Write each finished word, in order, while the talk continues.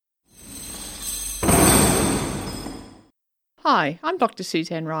Hi, I'm Dr.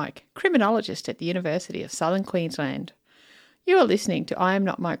 Suzanne Reich, criminologist at the University of Southern Queensland. You are listening to I Am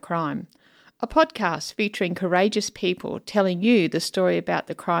Not My Crime, a podcast featuring courageous people telling you the story about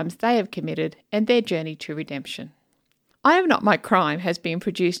the crimes they have committed and their journey to redemption. I Am Not My Crime has been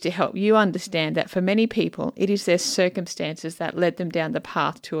produced to help you understand that for many people it is their circumstances that led them down the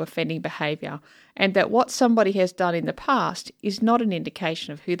path to offending behaviour, and that what somebody has done in the past is not an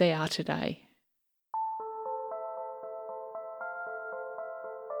indication of who they are today.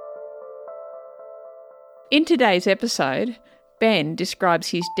 In today's episode, Ben describes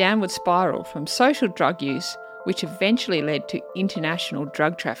his downward spiral from social drug use, which eventually led to international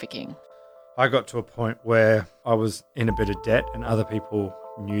drug trafficking. I got to a point where I was in a bit of debt and other people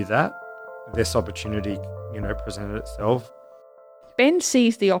knew that. This opportunity, presented itself. Ben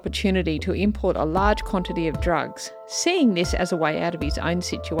seized the opportunity to import a large quantity of drugs, seeing this as a way out of his own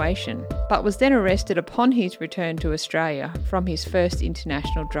situation, but was then arrested upon his return to Australia from his first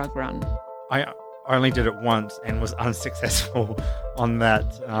international drug run. I only did it once and was unsuccessful on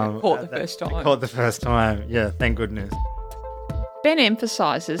that. Caught the first time. Caught the first time, yeah, thank goodness. Ben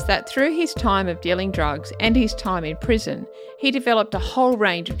emphasises that through his time of dealing drugs and his time in prison, he developed a whole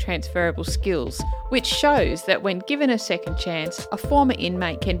range of transferable skills, which shows that when given a second chance, a former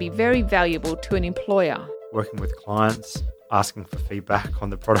inmate can be very valuable to an employer. Working with clients, asking for feedback on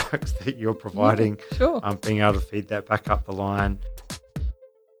the products that you're providing, Sure. Being able to feed that back up the line.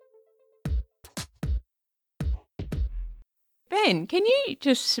 Ben, can you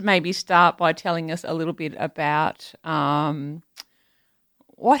just maybe start by telling us a little bit about what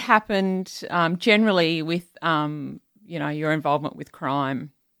happened generally with, your involvement with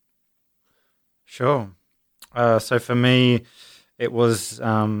crime? Sure. So for me, it was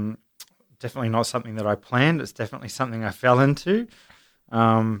definitely not something that I planned. It's definitely something I fell into.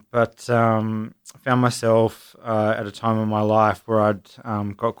 But I found myself at a time in my life where I'd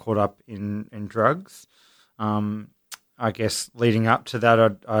got caught up in drugs. I guess leading up to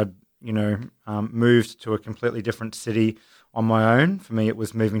that, I'd moved to a completely different city on my own. For me, it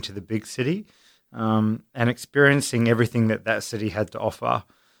was moving to the big city and experiencing everything that city had to offer.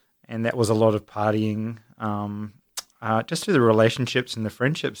 And that was a lot of partying, just through the relationships and the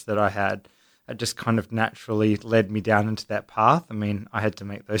friendships that I had. It just kind of naturally led me down into that path. I mean, I had to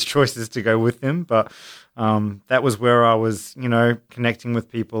make those choices to go with them, but that was where I was, connecting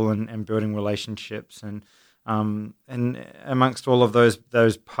with people and building relationships. And amongst all of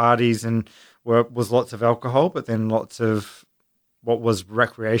those parties was lots of alcohol, but then lots of what was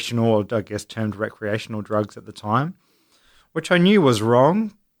recreational, or I guess termed recreational drugs at the time, which I knew was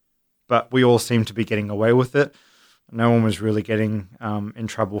wrong, but we all seemed to be getting away with it. No one was really getting in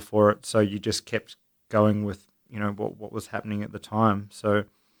trouble for it, so you just kept going with what was happening at the time. So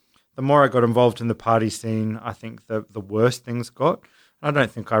the more I got involved in the party scene, I think the worse things got. I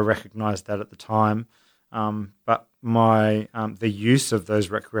don't think I recognised that at the time. But the use of those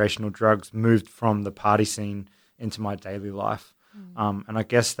recreational drugs moved from the party scene into my daily life, and I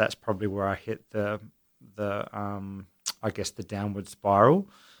guess that's probably where I hit the downward spiral,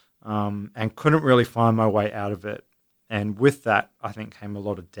 and couldn't really find my way out of it. And with that, I think came a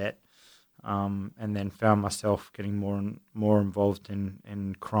lot of debt, and then found myself getting more and more involved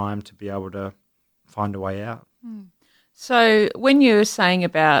in crime to be able to find a way out. So when you were saying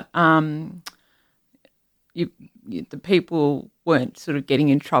about the people weren't sort of getting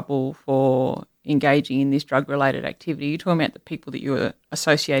in trouble for engaging in this drug-related activity, you're talking about the people that you were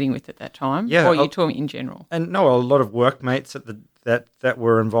associating with at that time? Yeah. Or you're talking in general? And no, a lot of workmates that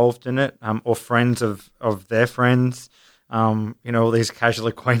were involved in it, or friends of their friends, all these casual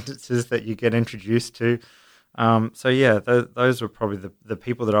acquaintances that you get introduced to. Those were probably the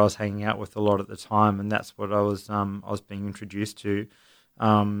people that I was hanging out with a lot at the time, and that's what I was being introduced to.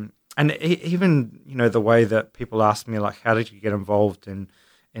 And even, the way that people ask me, like, how did you get involved in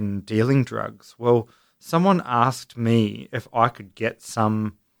dealing drugs? Well, someone asked me if I could get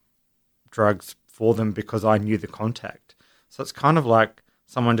some drugs for them because I knew the contact. So it's kind of like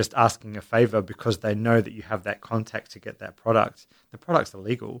someone just asking a favor because they know that you have that contact to get that product. The product's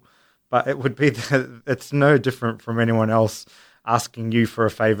illegal, but it would be it's no different from anyone else asking you for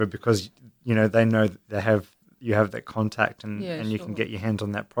a favor because, they know that you have that contact and you can get your hands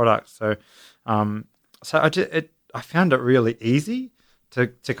on that product. So, I found it really easy to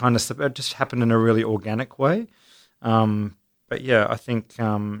kind of, it just happened in a really organic way. But yeah, I think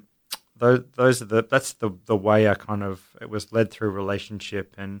that's the way it was led through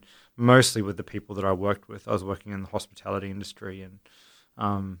relationship, and mostly with the people that I worked with. I was working in the hospitality industry, and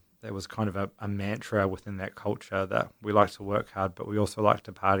there was kind of a mantra within that culture that we like to work hard, but we also like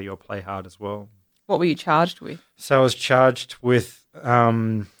to party or play hard as well. What were you charged with? So I was charged with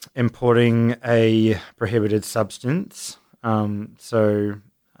importing a prohibited substance. And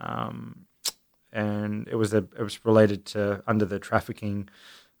it was related to under the trafficking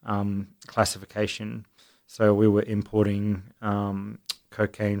classification. So we were importing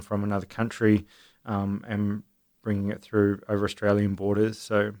cocaine from another country and bringing it through over Australian borders.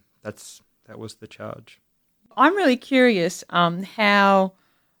 So that was the charge. I'm really curious how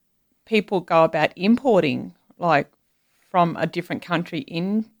people go about importing, like, from a different country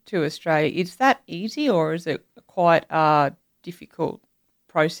into Australia. Is that easy, or is it quite a difficult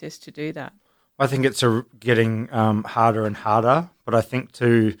process to do that? I think it's getting harder and harder, but I think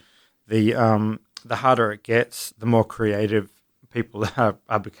too the harder it gets, the more creative people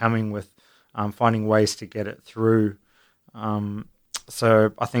are becoming with finding ways to get it through.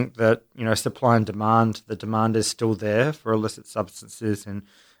 So I think that, supply and demand, the demand is still there for illicit substances, and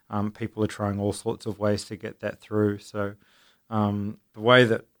people are trying all sorts of ways to get that through. So the way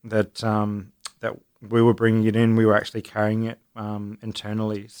that we were bringing it in, we were actually carrying it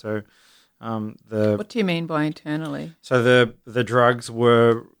internally. So what do you mean by internally? So the drugs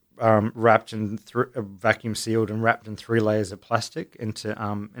were wrapped in vacuum sealed and wrapped in 3 layers of plastic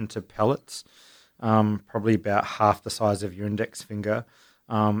into pellets, probably about half the size of your index finger,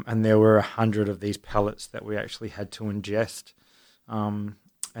 and there were 100 of these pellets that we actually had to ingest,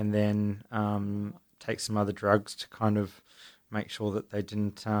 and then take some other drugs to kind of make sure that they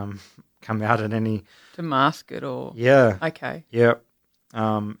didn't come out at any... To mask it, or... Yeah. Okay. Yeah.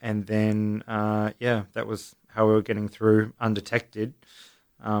 And then, that was how we were getting through undetected.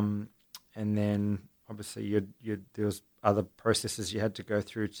 And then obviously there was other processes you had to go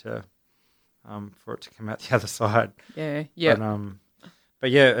through to for it to come out the other side. Yeah, yeah. But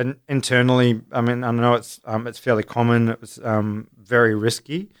yeah, and internally, I mean, I know it's fairly common. It was very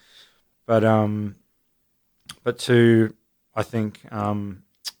risky, but I think,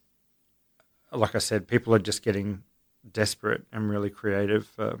 like I said, people are just getting desperate and really creative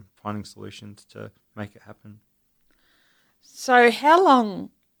for finding solutions to make it happen. So how long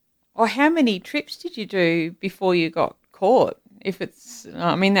or how many trips did you do before you got caught?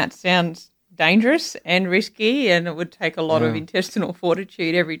 That sounds dangerous and risky, and it would take a lot of intestinal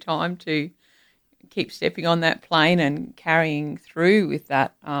fortitude every time to keep stepping on that plane and carrying through with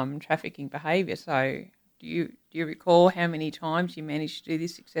that trafficking behaviour. So do you recall how many times you managed to do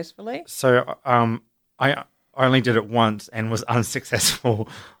this successfully? So I only did it once and was unsuccessful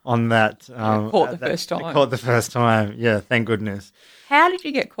on that. Caught the first time. Caught the first time, yeah, thank goodness. How did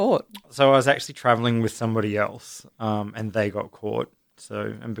you get caught? So I was actually travelling with somebody else, and they got caught.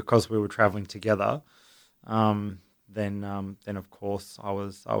 So, and because we were travelling together, then of course I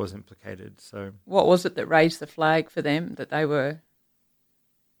was implicated. So what was it that raised the flag for them that they were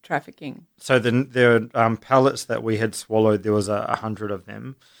trafficking? So the pellets that we had swallowed, there was 100 of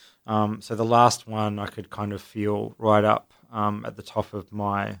them. So the last one I could kind of feel right up at the top of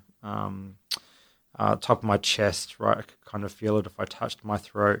my chest, right? I could kind of feel it if I touched my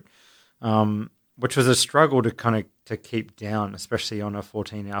throat, which was a struggle to keep down, especially on a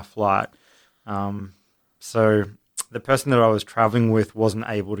 14-hour flight. So the person that I was traveling with wasn't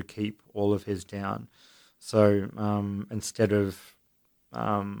able to keep all of his down. So instead of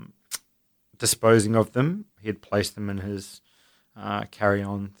disposing of them, he had placed them in his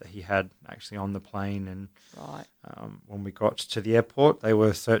carry-on that he had actually on the plane. And right. When we got to the airport, they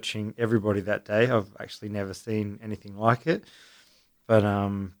were searching everybody that day. I've actually never seen anything like it.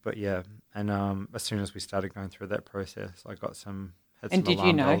 But yeah, and as soon as we started going through that process, I got some. And did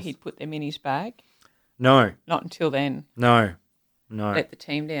you know he'd put them in his bag? No. Not until then. No. Let the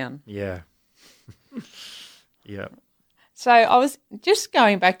team down. Yeah. Yeah. So I was just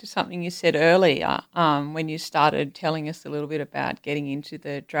going back to something you said earlier when you started telling us a little bit about getting into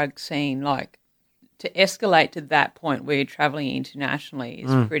the drug scene, like to escalate to that point where you're travelling internationally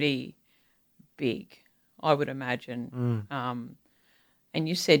is pretty big, I would imagine. And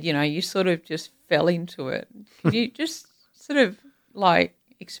you said, you sort of just fell into it. Could you just sort of like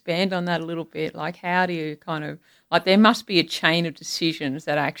expand on that a little bit? Like how do you kind of, like there must be a chain of decisions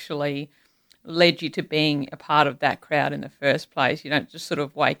that actually led you to being a part of that crowd in the first place. You don't just sort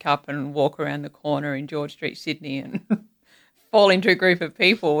of wake up and walk around the corner in George Street, Sydney and fall into a group of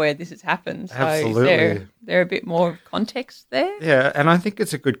people where this has happened. So absolutely. Is there a bit more context there? Yeah, and I think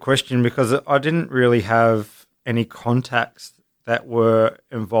it's a good question because I didn't really have any contacts that were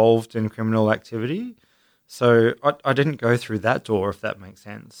involved in criminal activity. So I didn't go through that door, if that makes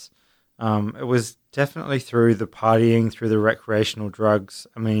sense. It was definitely through the partying, through the recreational drugs.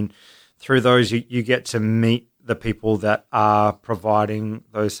 I mean, through those, you get to meet the people that are providing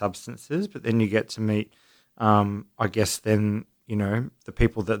those substances, but then you get to meet, I guess, then, the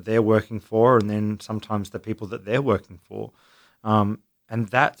people that they're working for, and then sometimes the people that they're working for. And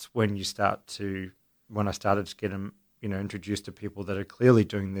that's when when I started to get them, introduced to people that are clearly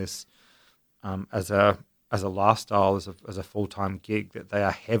doing this as a lifestyle, as a full-time gig, that they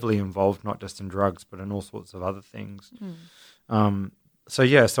are heavily involved, not just in drugs, but in all sorts of other things.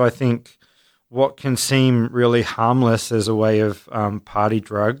 So I think what can seem really harmless as a way of party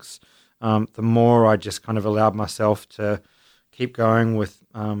drugs, the more I just kind of allowed myself to keep going with,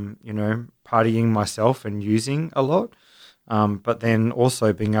 partying myself and using a lot, but then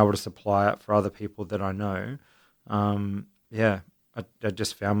also being able to supply it for other people that I know. I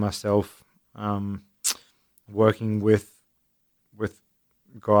just found myself working with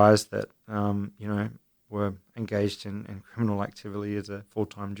guys that, were engaged in criminal activity as a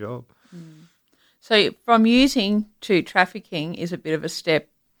full-time job. So from using to trafficking is a bit of a step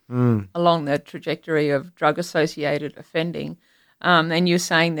along the trajectory of drug-associated offending. And you're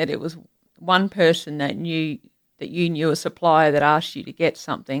saying that it was one person that you knew a supplier that asked you to get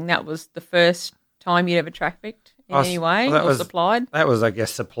something. That was the first time you'd ever trafficked in any way or supplied? That was, I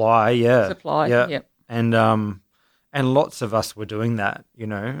guess, supply, yeah. Supply, yep. And lots of us were doing that,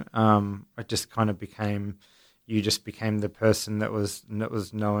 I just kind of became the person that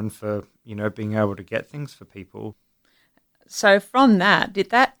was known for, being able to get things for people. So from that, did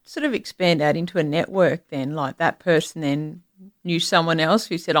that sort of expand out into a network then? Like that person then knew someone else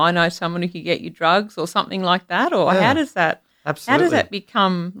who said, I know someone who could get you drugs or something like that? Or how does that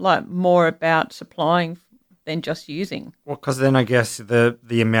become like more about supplying than just using? Well, because then I guess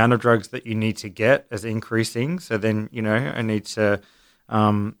the amount of drugs that you need to get is increasing. So then, I need to,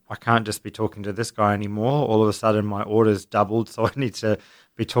 I can't just be talking to this guy anymore. All of a sudden my order's doubled. So I need to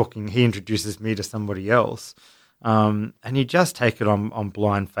be talking. He introduces me to somebody else. And you just take it on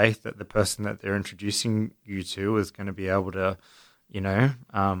blind faith that the person that they're introducing you to is going to be able to,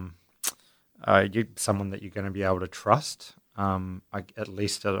 someone that you're going to be able to trust, at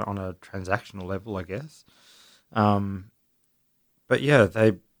least on a transactional level, I guess. But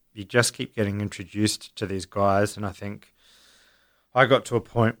yeah, you just keep getting introduced to these guys, and I think I got to a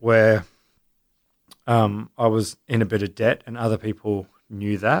point where I was in a bit of debt, and other people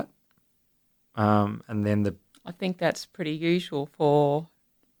knew that, and then I think that's pretty usual for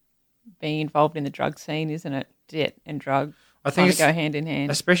being involved in the drug scene, isn't it? Debt and drug kind of go hand in hand.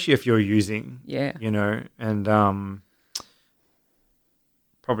 Especially if you're using, and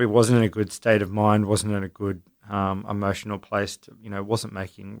probably wasn't in a good state of mind, wasn't in a good emotional place, wasn't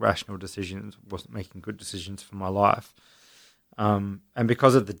making rational decisions, wasn't making good decisions for my life. And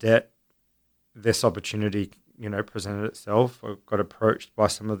because of the debt, this opportunity, presented itself. I got approached by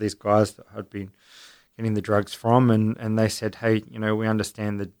some of these guys that I'd been getting the drugs from, and they said, hey, we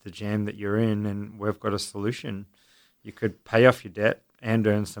understand the jam that you're in, and we've got a solution. You could pay off your debt and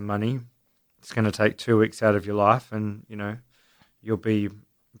earn some money. It's going to take 2 weeks out of your life, and, you'll be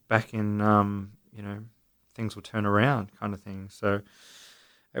back in, things will turn around kind of thing. So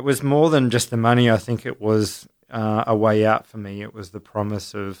it was more than just the money. I think it was a way out for me. It was the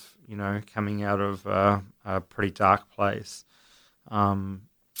promise of, coming out of a pretty dark place.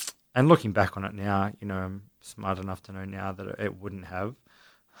 And looking back on it now, I'm smart enough to know now that it wouldn't have.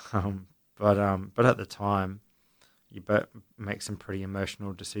 But at the time, you make some pretty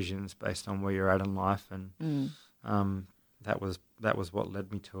emotional decisions based on where you're at in life, and that was what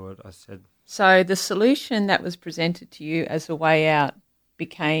led me to it. I said. So the solution that was presented to you as a way out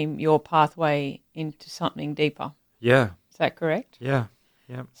became your pathway into something deeper. Yeah. Is that correct? Yeah.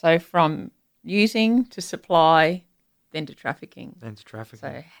 Yeah. So from using to supply, then to trafficking.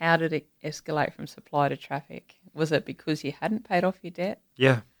 So how did it escalate from supply to traffic? Was it because you hadn't paid off your debt?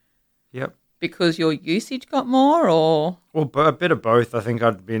 Yeah. Yep. Because your usage got more, or? Well, a bit of both. I think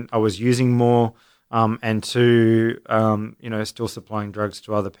I was using more, and two, still supplying drugs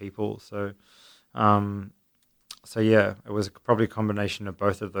to other people. So yeah, it was probably a combination of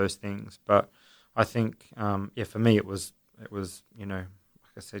both of those things. But I think, for me, it was, like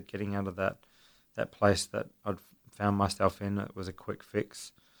I said, getting out of that place that I'd found myself in. It was a quick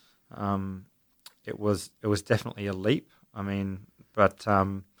fix. It was definitely a leap. I mean, but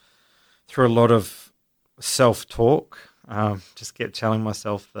through a lot of self-talk, just kept telling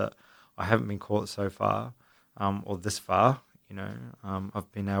myself that I haven't been caught so far, or this far.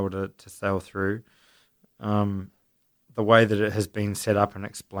 I've been able to sail through. The way that it has been set up and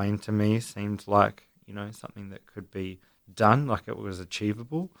explained to me seemed like, something that could be done, like it was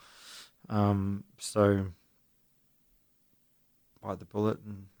achievable. So bite the bullet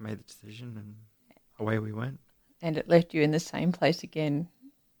and made the decision, and away we went. And it left you in the same place again,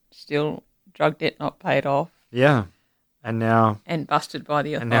 still drug debt not paid off Yeah. And now and busted by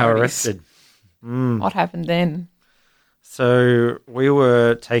the authorities. and now arrested. What happened then? So we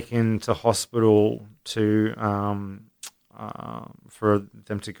were taken to hospital to for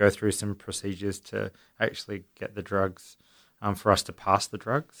them to go through some procedures to actually get the drugs, for us to pass the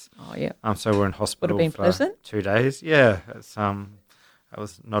drugs. Oh, yeah. So we're in hospital Would have been for pleasant. 2 days. Yeah, it's that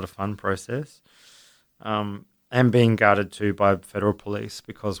was not a fun process. And being guarded too by federal police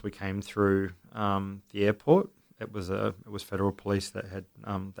because we came through the airport. It was federal police that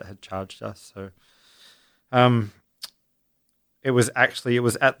had charged us. So, it was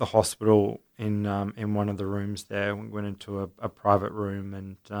at the hospital in one of the rooms there. We went into a private room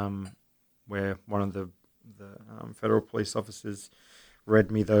and where one of the federal police officers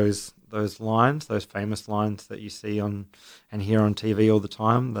read me those lines, those famous lines that you see on and hear on TV all the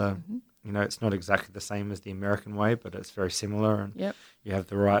time. It's not exactly the same as the American way, but it's very similar. And Yep. you have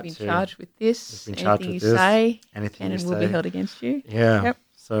the right You've to been charged with this. You've been charged Anything with you this. say, Anything you and it will be say. held against you. Yeah. Yep.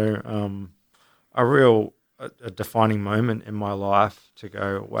 So a defining moment in my life to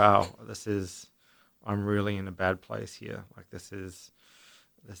go, wow, I'm really in a bad place here. Like this is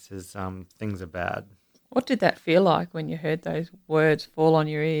things are bad. What did that feel like when you heard those words fall on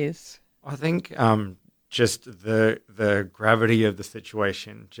your ears? I think just the gravity of the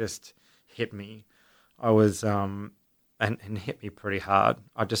situation just hit me. I was and hit me pretty hard.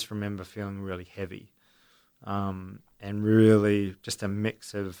 I just remember feeling really heavy, and really just a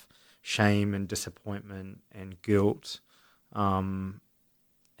mix of shame and disappointment and guilt, and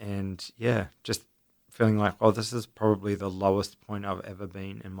yeah, just feeling like, well, this is probably the lowest point I've ever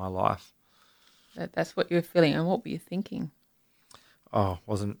been in my life. That's what you were feeling, and what were you thinking? I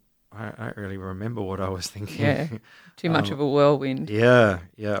don't really remember what I was thinking. Yeah, too much of a whirlwind. Yeah.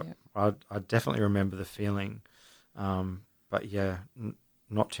 I definitely remember the feeling, but yeah,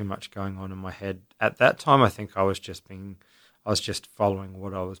 not too much going on in my head at that time. I think I was just following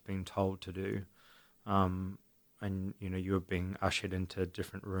what I was being told to do, and you were being ushered into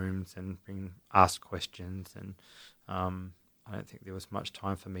different rooms and being asked questions, and I don't think there was much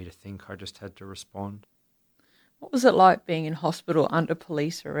time for me to think. I just had to respond. What was it like being in hospital under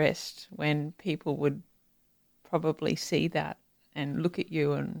police arrest when people would probably see that and look at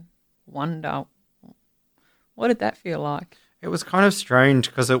you and wonder, what did that feel like? It was kind of strange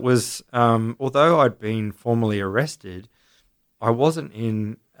because it was, although I'd been formally arrested, I wasn't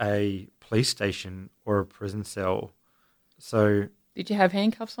in a police station or a prison cell. So Did you have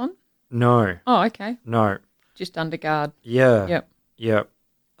handcuffs on? no, Oh, okay. no. Just under guard. Yeah. Yep.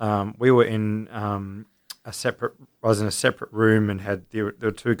 We were in I was in a separate room and there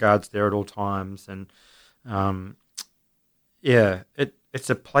were two guards there at all times, and it's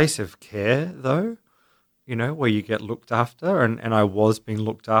a place of care though, where you get looked after, and I was being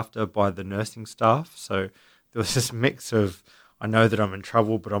looked after by the nursing staff. So there was this mix of, I know that I'm in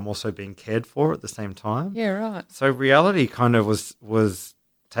trouble, but I'm also being cared for at the same time. Yeah, right. So reality kind of was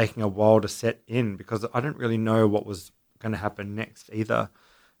taking a while to set in because I didn't really know what was going to happen next either,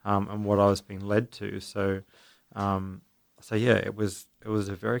 and what I was being led to. So yeah, it was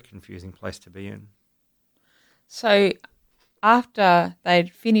a very confusing place to be in. So after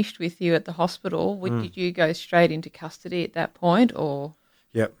they'd finished with you at the hospital, did you go straight into custody at that point, or?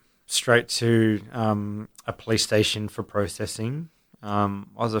 Yep, straight to a police station for processing. I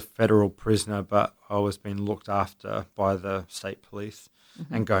was a federal prisoner, but I was being looked after by the state police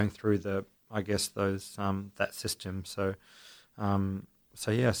and going through that system. So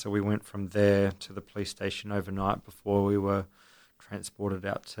so we went from there to the police station overnight before we were transported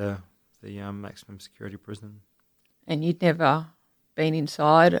out to the maximum security prison. And you'd never been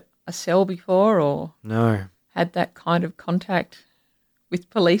inside a cell before, or No, had that kind of contact with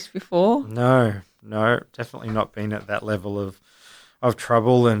police before? no, definitely not been at that level of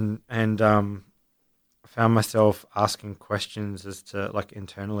trouble, and found myself asking questions as to, like,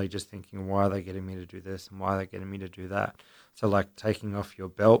 internally, just thinking, why are they getting me to do this and why are they getting me to do that? So, like, taking off your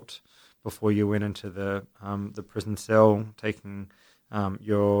belt before you went into the prison cell, taking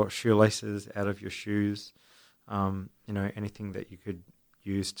your shoelaces out of your shoes, anything that you could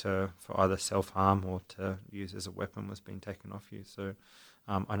use for either self-harm or to use as a weapon was being taken off you. So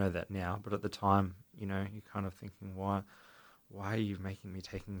I know that now, but at the time, you're kind of thinking, why are you making me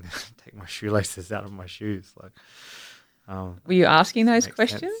take my shoelaces out of my shoes? Like, were you asking those makes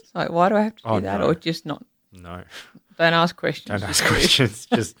questions? sense. Like, why do I have to do that? No. Or just not? No, Don't ask questions. don't ask questions.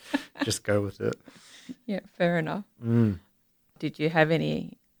 just go with it. Yeah, fair enough. Mm. Did you have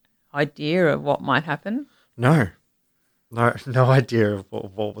any idea of what might happen? No, no idea of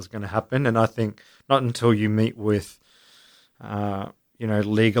what was going to happen. And I think not until you meet with,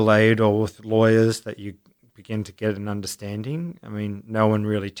 legal aid or with lawyers that you begin to get an understanding. I mean, no one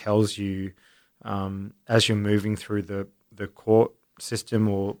really tells you as you're moving through the court system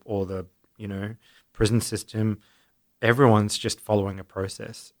or the, prison system, everyone's just following a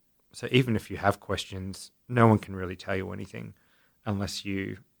process. So even if you have questions, no one can really tell you anything unless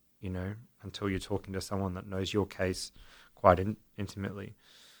until you're talking to someone that knows your case quite intimately.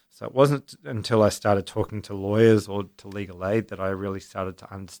 So it wasn't until I started talking to lawyers or to legal aid that I really started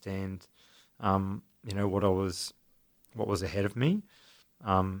to understand, what was ahead of me,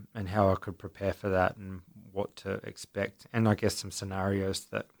 and how I could prepare for that and what to expect. And I guess some scenarios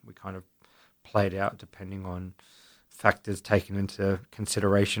that we kind of played out depending on factors taken into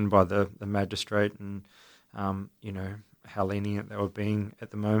consideration by the magistrate and, how lenient they were being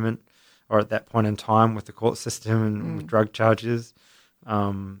at the moment or at that point in time with the court system and with drug charges.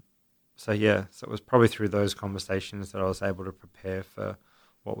 So it was probably through those conversations that I was able to prepare for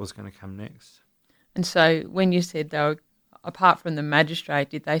what was going to come next. And so when you said they were, apart from the magistrate,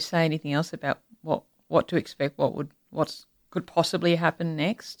 did they say anything else about what to expect, what could possibly happen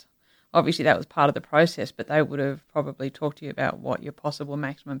next? Obviously that was part of the process, but they would have probably talked to you about what your possible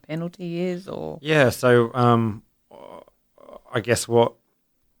maximum penalty is, or... Yeah, so I guess what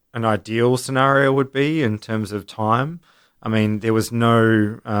an ideal scenario would be in terms of time. I mean, there was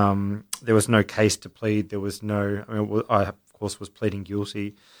no case to plead. There was no. I mean, I of course was pleading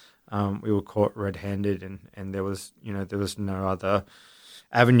guilty. We were caught red-handed, and there was no other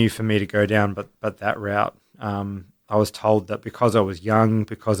avenue for me to go down but that route. I was told that because I was young,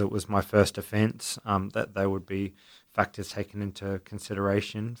 because it was my first offence, that there would be factors taken into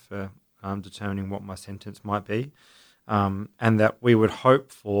consideration for determining what my sentence might be, and that we would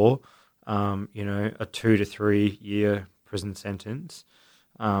hope for, a 2 to 3 year prison sentence,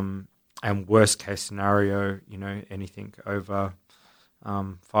 and worst case scenario, anything over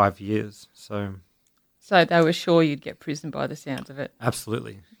 5 years. So they were sure you'd get prison by the sounds of it.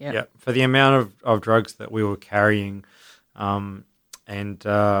 Absolutely. Yep. Yeah. For the amount of drugs that we were carrying, and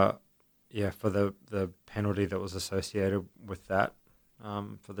for the penalty that was associated with that,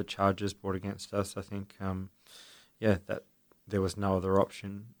 for the charges brought against us, I think, that there was no other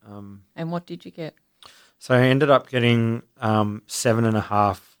option. And what did you get? So I ended up getting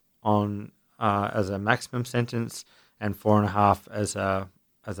 7.5 on as a maximum sentence and 4.5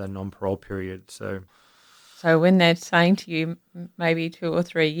 as a non-parole period. So when they're saying to you maybe 2 or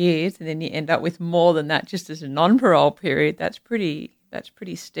 3 years, and then you end up with more than that just as a non-parole period, that's pretty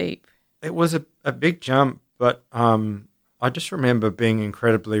steep. It was a big jump, but I just remember being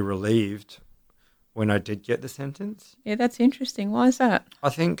incredibly relieved when I did get the sentence. Yeah, that's interesting. Why is that? I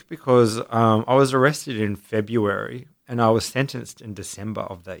think because I was arrested in February and I was sentenced in December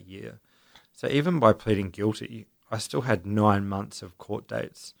of that year. So even by pleading guilty, I still had 9 months of court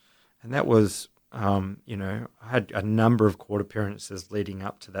dates. And that was, I had a number of court appearances leading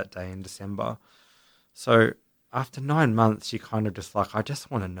up to that day in December. So after 9 months, you kind of just like, I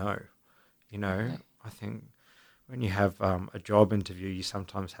just want to know, Okay. I think when you have a job interview, you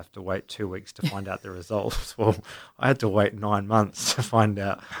sometimes have to wait 2 weeks to find out the results. Well, I had to wait 9 months to find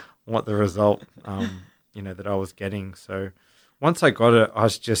out what the result, that I was getting. So once I got it, I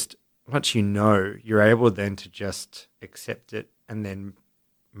was just, once you're able then to just accept it and then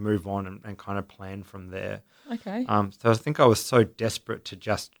move on and kind of plan from there. Okay. So I think I was so desperate to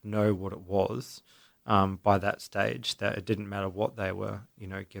just know what it was by that stage that it didn't matter what they were,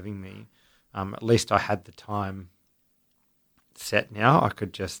 giving me. At least I had the time set now. I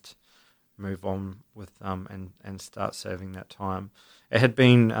could just move on with and start serving that time. It had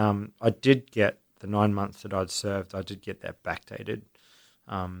been, I did get the 9 months that I'd served, I did get that backdated.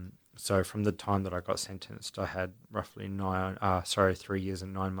 So from the time that I got sentenced, I had roughly 3 years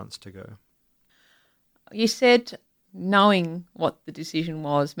and 9 months to go. You said knowing what the decision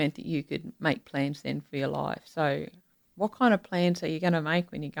was meant that you could make plans then for your life. So what kind of plans are you going to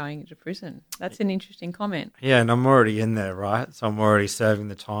make when you're going into prison? That's an interesting comment. Yeah, and I'm already in there, right? So I'm already serving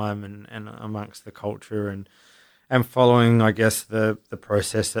the time and amongst the culture and following, I guess, the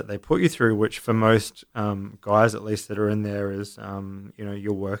process that they put you through, which for most guys, at least that are in there, is,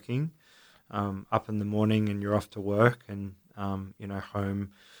 you're working up in the morning and you're off to work and,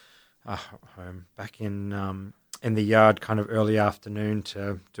 home back in the yard kind of early afternoon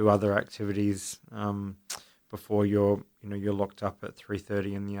to do other activities before you're locked up at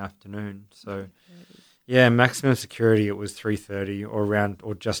 3:30 in the afternoon. So, yeah, maximum security, it was 3:30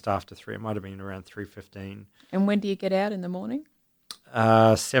 or just after 3. It might have been around 3:15. And when do you get out in the morning?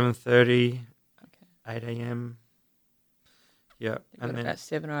 7:30, 8 a.m. yeah. You've got about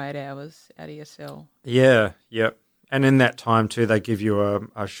 7 or 8 hours out of your cell. Yeah, yep. And in that time too, they give you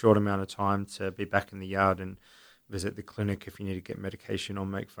a short amount of time to be back in the yard and visit the clinic if you need to get medication or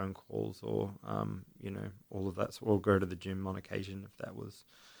make phone calls or, all of that. Or go to the gym on occasion if that was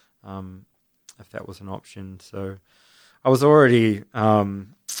an option. So I was already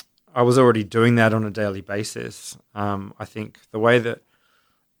doing that on a daily basis. I think the way that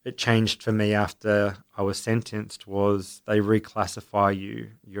it changed for me after I was sentenced was they reclassify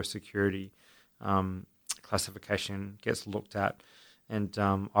your security classification gets looked at, and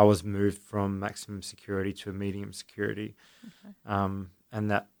I was moved from maximum security to a medium security, and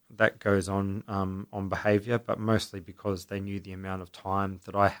that goes on behaviour, but mostly because they knew the amount of time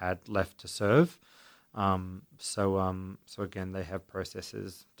that I had left to serve. So again, they have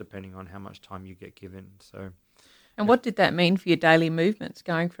processes depending on how much time you get given. So. And what did that mean for your daily movements,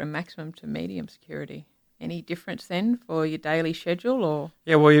 going from maximum to medium security? Any difference then for your daily schedule, or?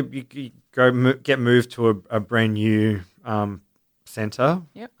 Yeah, well, you get moved to a brand new centre.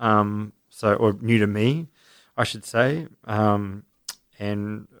 Yep. Or new to me, I should say. And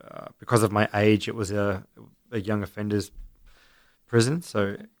because of my age, it was a young offenders prison.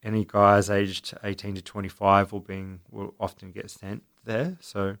 So any guys aged 18 to 25 will often get sent there.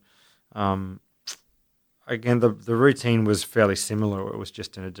 So. Again, the routine was fairly similar. It was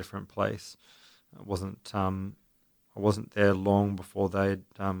just in a different place. I wasn't there long before they'd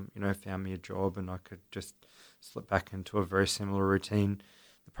found me a job, and I could just slip back into a very similar routine.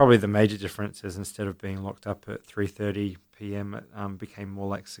 Probably the major difference is instead of being locked up at 3:30 p.m., it became more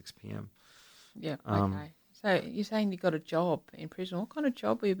like 6 p.m. Yeah. Okay. So you're saying you got a job in prison. What kind of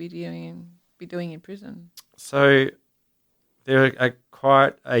job will you be doing in prison? So there are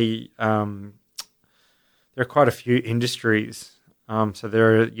quite a few industries. So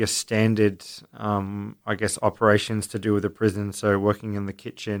there are your standard, operations to do with a prison. So working in the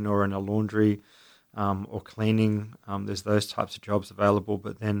kitchen or in a laundry or cleaning, there's those types of jobs available.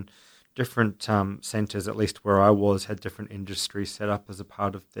 But then different centres, at least where I was, had different industries set up as a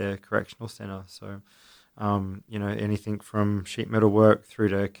part of their correctional centre. So, anything from sheet metal work through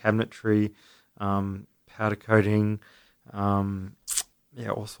to cabinetry, powder coating,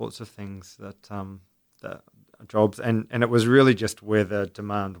 all sorts of things that jobs, and it was really just where the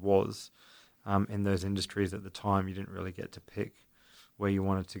demand was in those industries at the time. You didn't really get to pick where you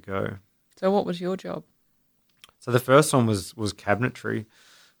wanted to go. So what was your job? So the first one was cabinetry.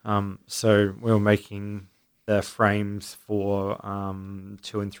 So we were making the frames for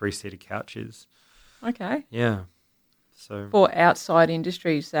 2 and 3 seater couches. Okay. Yeah. So for outside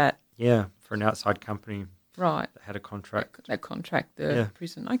industries that. Yeah, for an outside company. Right. That had a contract. That contract the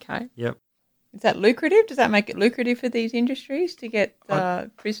prison. Okay. Yep. Is that lucrative? Does that make it lucrative for these industries to get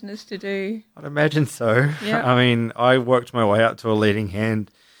prisoners to do? I'd imagine so. Yeah. I mean, I worked my way up to a leading hand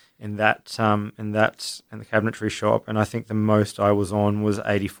in the cabinetry shop, and I think the most I was on was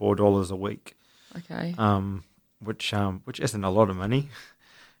 $84 a week. Okay. Which isn't a lot of money.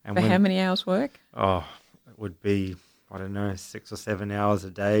 And for how many hours work? Oh, it would be, I don't know, 6 or 7 hours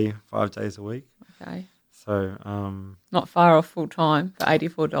a day, 5 days a week. Okay. So not far off full time for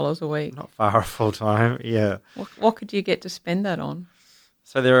 $84 a week. Not far off full time, yeah. What could you get to spend that on?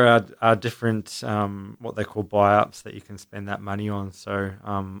 So there are different what they call buy-ups that you can spend that money on. So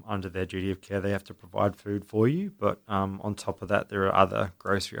under their duty of care, they have to provide food for you. But on top of that, there are other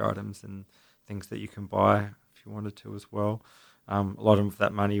grocery items and things that you can buy if you wanted to as well. A lot of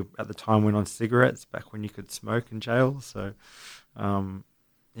that money at the time went on cigarettes back when you could smoke in jail. So,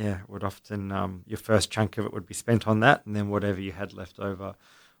 it would often, your first chunk of it would be spent on that, and then whatever you had left over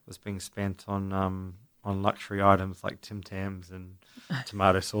was being spent on luxury items like Tim Tams and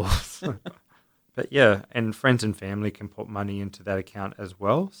tomato sauce. But yeah, and friends and family can put money into that account as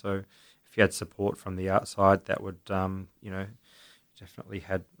well. So if you had support from the outside, that would, definitely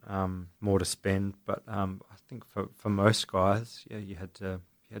had more to spend. But I think for most guys, you had to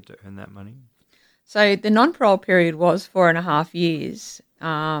earn that money. So the non-parole period was 4.5 years.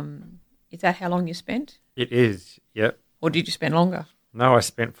 Is that how long you spent? It is, yep. Or did you spend longer? No, I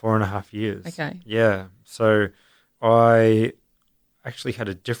spent 4.5 years. Okay. Yeah. So I actually had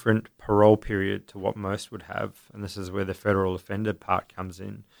a different parole period to what most would have, and this is where the federal offender part comes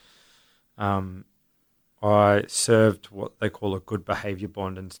in. I served what they call a good behaviour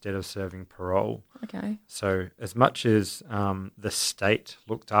bond instead of serving parole. Okay. So as much as the state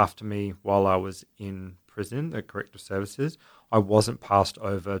looked after me while I was in prison, the corrective services, I wasn't passed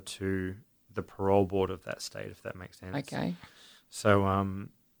over to the parole board of that state, if that makes sense. Okay. So how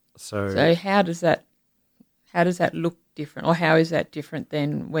does that look different, or how is that different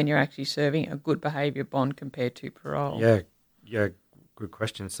than when you're actually serving a good behaviour bond compared to parole? Yeah, yeah, good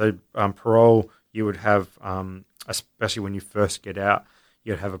question. So parole, you would have, especially when you first get out,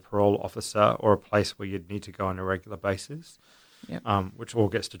 you'd have a parole officer or a place where you'd need to go on a regular basis, Yep. which all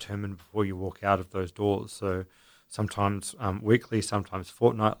gets determined before you walk out of those doors. So sometimes weekly, sometimes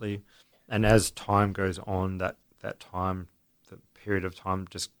fortnightly, and as time goes on, that time, the period of time,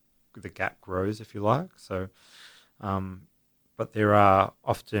 just the gap grows, if you like. So, but there are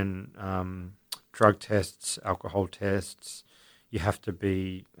often drug tests, alcohol tests. You have to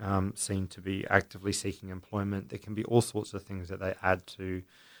be seen to be actively seeking employment. There can be all sorts of things that they add to,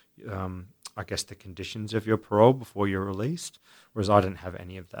 I guess, the conditions of your parole before you're released, whereas I didn't have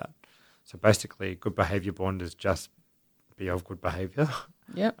any of that. So basically, good behaviour bond is just be of good behaviour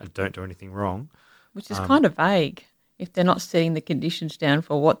Yep. and don't do anything wrong. Which is kind of vague if they're not setting the conditions down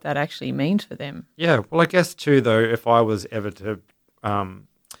for what that actually means for them. Yeah, well, I guess too, though, if I was ever to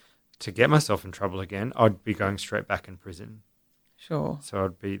get myself in trouble again, I'd be going straight back in prison. Sure.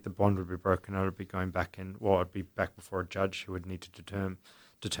 So the bond would be broken. I would be going back in. Well, I'd be back before a judge who would need to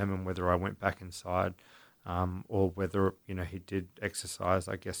determine whether I went back inside, or whether he did exercise,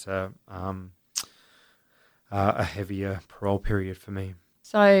 I guess, a heavier parole period for me.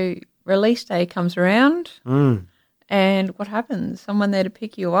 So release day comes around, Mm. and what happens? Someone there to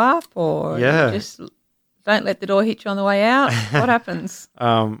pick you up, or Yeah. you just don't let the door hit you on the way out? What happens?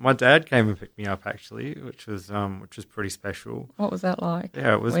 My dad came and picked me up actually, which was pretty special. What was that like?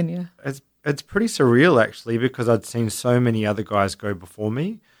 Yeah, it was. When you... It's pretty surreal actually, because I'd seen so many other guys go before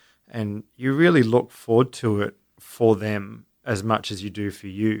me, and you really look forward to it for them as much as you do for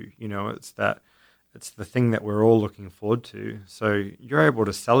you. It's the thing that we're all looking forward to. So you're able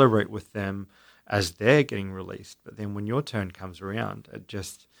to celebrate with them as they're getting released, but then when your turn comes around,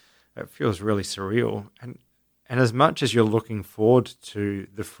 it feels really surreal. And as much as you're looking forward to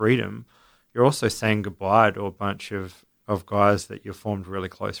the freedom, you're also saying goodbye to a bunch of guys that you've formed really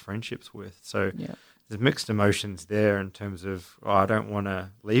close friendships with. So Yeah. there's mixed emotions there in terms of, I don't want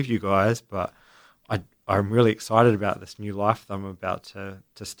to leave you guys, but I'm really excited about this new life that I'm about to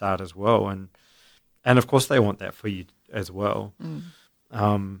start as well. And of course they want that for you as well.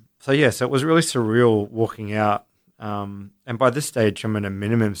 So it was really surreal walking out. And by this stage, I'm in a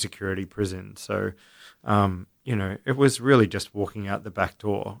minimum security prison. So, it was really just walking out the back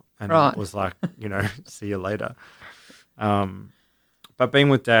door, and Right. it was like, see you later. But being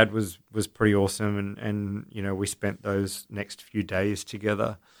with Dad was pretty awesome. And we spent those next few days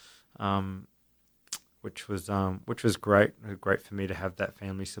together, which was great. Great for me to have that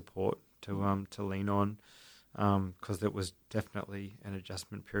family support to lean on, because it was definitely an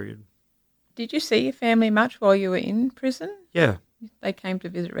adjustment period. Did you see your family much while you were in prison? Yeah. They came to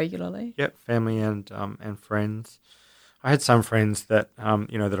visit regularly? Yep, family and friends. I had some friends that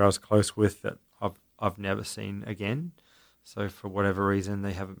that I was close with that I've never seen again. So for whatever reason,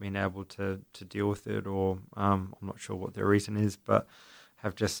 they haven't been able to deal with it, or I'm not sure what their reason is, but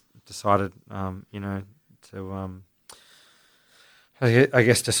have just decided to I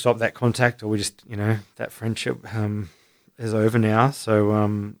guess to stop that contact, or we just that friendship is over now.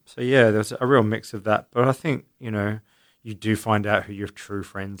 So there's a real mix of that. But I think you do find out who your true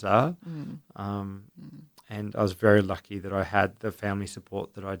friends are. And I was very lucky that I had the family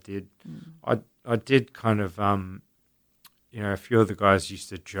support that I did. I did kind of, a few of the guys used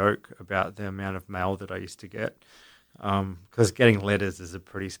to joke about the amount of mail that I used to get, because getting letters is a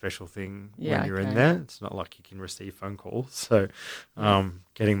pretty special thing when you're in there. It's not like you can receive phone calls. So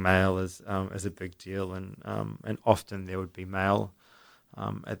getting mail is a big deal, and often there would be mail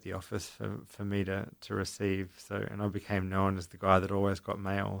at the office for me to receive. So, and I became known as the guy that always got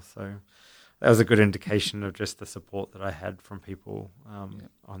mail. So that was a good indication of just the support that I had from people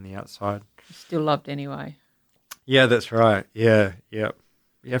on the outside. Still loved anyway. Yeah, that's right. Yeah.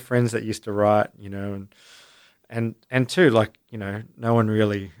 Friends that used to write, and too, like, no one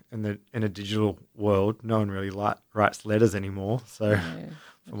really in a digital world, no one really writes letters anymore. So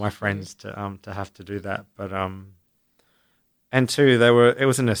for my friends to have to do that, but and two, it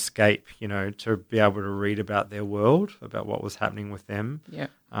was an escape, to be able to read about their world, about what was happening with them. Yeah.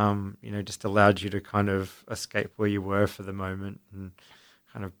 Just allowed you to kind of escape where you were for the moment and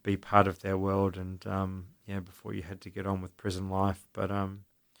kind of be part of their world, and before you had to get on with prison life. But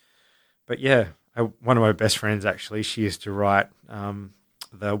one of my best friends, actually, she used to write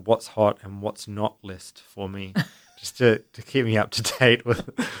the what's hot and what's not list for me, just to keep me up to date with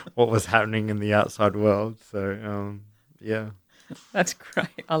what was happening in the outside world. So That's great.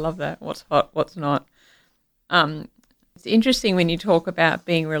 I love that. What's hot, what's not. It's interesting when you talk about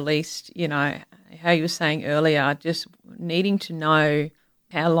being released, how you were saying earlier, just needing to know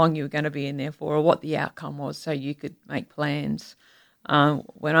how long you were going to be in there for or what the outcome was so you could make plans.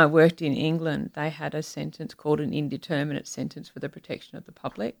 When I worked in England, they had a sentence called an indeterminate sentence for the protection of the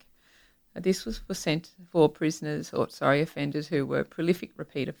public. This was for offenders who were prolific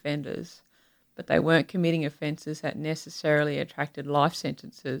repeat offenders, but they weren't committing offences that necessarily attracted life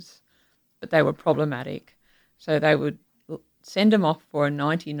sentences, but they were problematic. So they would send them off for a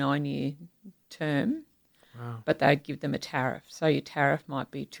 99-year term, Wow. but they'd give them a tariff. So your tariff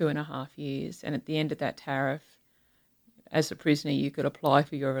might be 2.5 years, and at the end of that tariff, as a prisoner, you could apply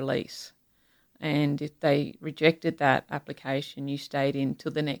for your release. And if they rejected that application, you stayed in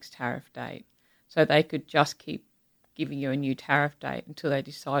till the next tariff date. So they could just keep giving you a new tariff date until they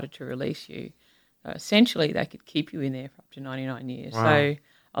decided to release you. Essentially, they could keep you in there for up to 99 years. Wow. So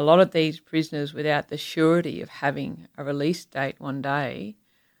a lot of these prisoners, without the surety of having a release date one day,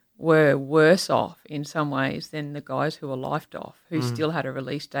 were worse off in some ways than the guys who were lifed off, who still had a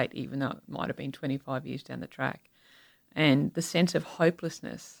release date, even though it might have been 25 years down the track. And the sense of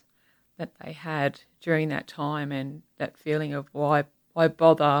hopelessness that they had during that time, and that feeling of why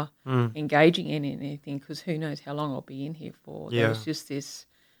bother engaging in anything, because who knows how long I'll be in here for. Yeah. There was just this,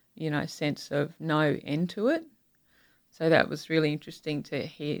 sense of no end to it. So that was really interesting to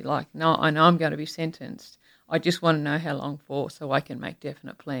hear, like, no, I know I'm going to be sentenced. I just want to know how long for so I can make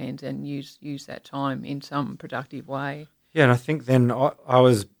definite plans and use that time in some productive way. Yeah, and I think then I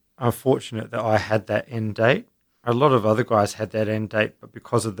was unfortunate that I had that end date. A lot of other guys had that end date, but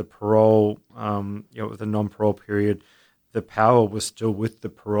because of the parole, with the non-parole period, the power was still with the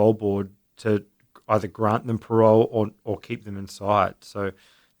parole board to either grant them parole or keep them inside. So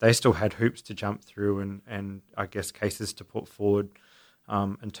they still had hoops to jump through and I guess cases to put forward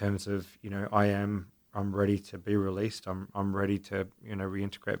in terms of, I'm ready to be released. I'm ready to,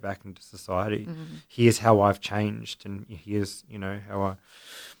 reintegrate back into society. Mm-hmm. Here's how I've changed, and here's, how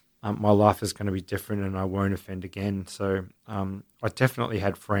my life is going to be different, and I won't offend again. So I definitely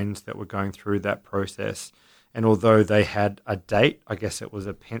had friends that were going through that process, and although they had a date, I guess it was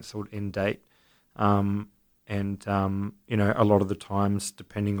a penciled in date. A lot of the times,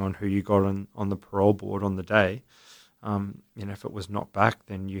 depending on who you got on the parole board on the day, if it was not back,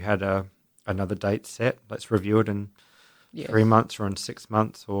 then you had another date set. Let's review it in 3 months or in 6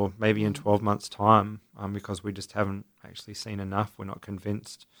 months or maybe in 12 months' time, because we just haven't actually seen enough. We're not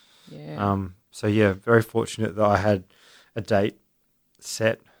convinced. Yeah. Very fortunate that I had a date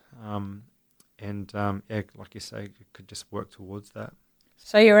set, like you say, you could just work towards that.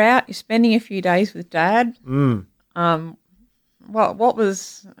 So you're out, you're spending a few days with Dad. How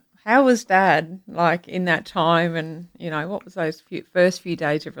was Dad like in that time, and what was those first few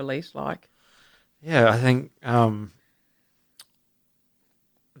days of release like? Yeah, I think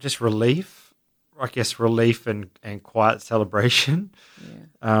just relief. I guess relief and quiet celebration.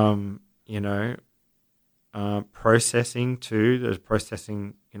 Yeah. Processing too. There's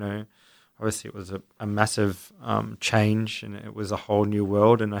processing. Obviously it was a massive change, and it was a whole new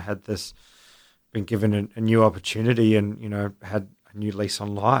world, and I had been given a new opportunity, and had a new lease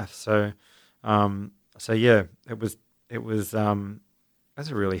on life. So it was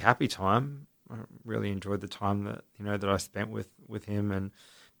a really happy time. I really enjoyed the time that I spent with him, and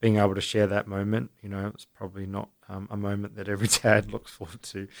being able to share that moment. It was probably not a moment that every dad looks forward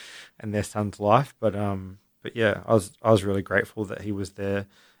to in their son's life, but yeah, I was really grateful that he was there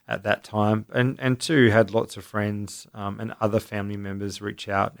at that time, and too had lots of friends and other family members reach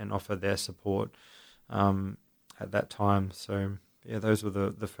out and offer their support at that time. So yeah, those were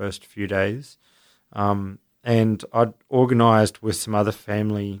the first few days, and I'd organised with some other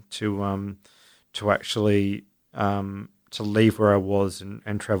family to actually to leave where I was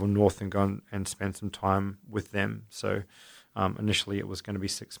and travel north and go and spend some time with them. So initially it was going to be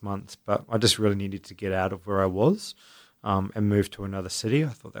 6 months, but I just really needed to get out of where I was and move to another city. I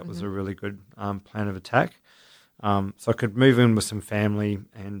thought that was a really good plan of attack. So I could move in with some family,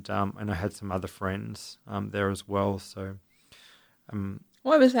 and I had some other friends there as well. So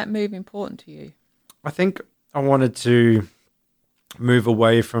why was that move important to you? I think I wanted to move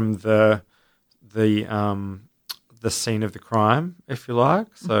away from the scene of the crime, if you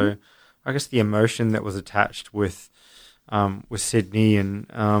like. So I guess the emotion that was attached with Sydney, and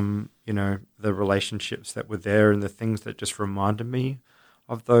the relationships that were there, and the things that just reminded me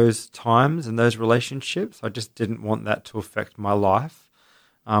of those times and those relationships. I just didn't want that to affect my life.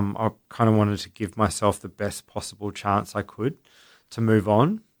 I kind of wanted to give myself the best possible chance I could to move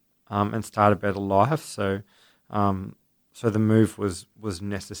on and start a better life. So the move was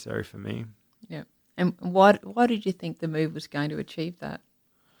necessary for me. Yeah. And why did you think the move was going to achieve that?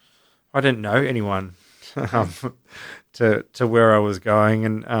 I didn't know anyone um, to where I was going,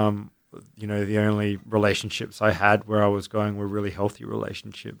 and the only relationships I had where I was going were really healthy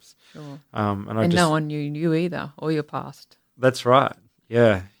relationships. Sure. And no one knew you either or your past. That's right.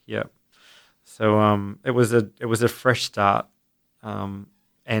 Yeah. So it was a fresh start,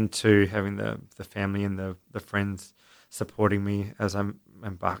 and to having the family and the friends supporting me as I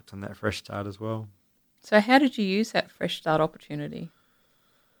embarked on that fresh start as well. So how did you use that fresh start opportunity?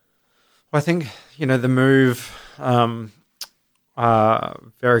 Well, I think the move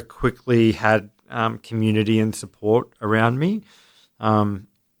very quickly had community and support around me,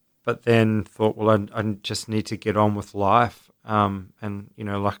 but then thought, well, I just need to get on with life. And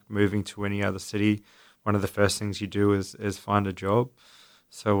like moving to any other city, one of the first things you do is find a job.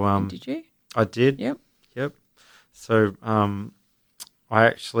 So did you? I did. Yep. So I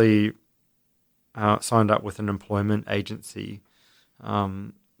actually signed up with an employment agency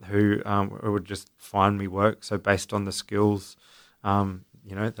who would just find me work. So based on the skills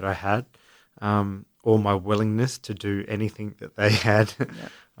that I had, or my willingness to do anything that they had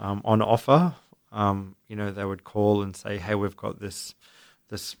on offer. They would call and say, "Hey, we've got this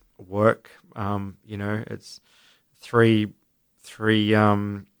work. It's three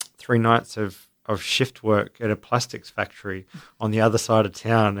nights of shift work at a plastics factory on the other side of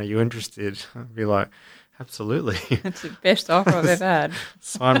town. Are you interested?" I'd be like, "Absolutely." That's the best offer I've ever had.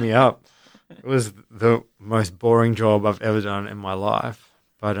 Sign me up. It was the most boring job I've ever done in my life,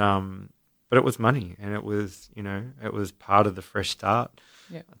 but it was money, and it was part of the fresh start.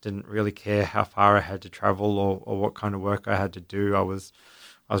 Yeah. I didn't really care how far I had to travel or what kind of work I had to do. I was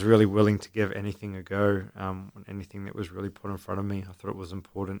really willing to give anything a go, anything that was really put in front of me. I thought it was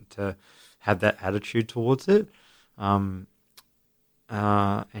important to have that attitude towards it, and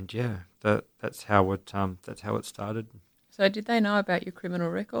that's how it started. So did they know about your criminal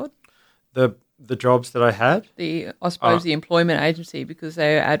record? The jobs that I had, the employment agency, because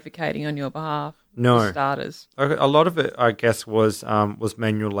they were advocating on your behalf. No. For starters. A lot of it, I guess, was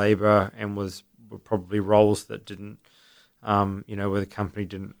manual labour and were probably roles that didn't, where the company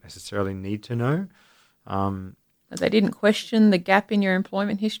didn't necessarily need to know. They didn't question the gap in your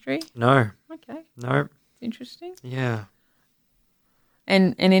employment history? No. Okay. No. Interesting. Yeah.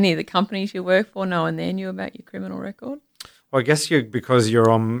 And any of the companies you work for, no one there knew about your criminal record? Well, I guess because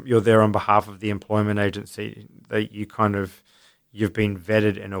you're there on behalf of the employment agency, that you've been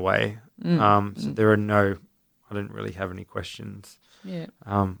vetted in a way. So I didn't really have any questions. Yeah.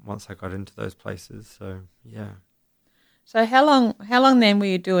 Once I got into those places, so yeah. So how long then were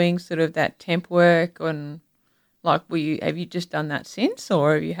you doing sort of that temp work, and have you just done that since,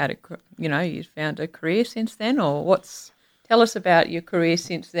 or have you had you found a career since then, or tell us about your career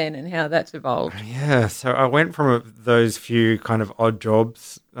since then and how that's evolved. Yeah, so I went from those few kind of odd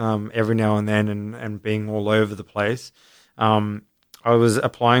jobs every now and then and being all over the place. I was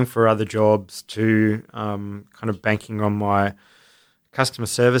applying for other jobs to kind of banking on my customer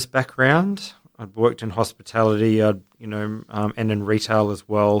service background. I'd worked in hospitality, and in retail as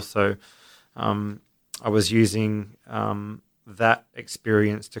well. So I was using that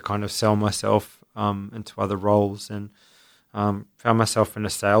experience to kind of sell myself into other roles, and found myself in a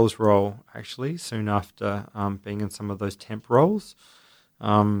sales role actually soon after being in some of those temp roles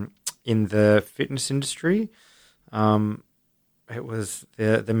in the fitness industry. It was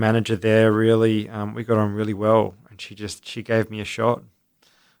the manager there really, we got on really well, and she gave me a shot.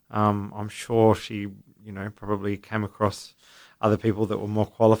 I'm sure she, probably came across other people that were more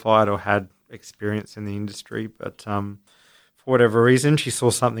qualified or had experience in the industry, but for whatever reason, she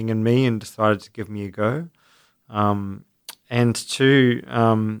saw something in me and decided to give me a go. And two,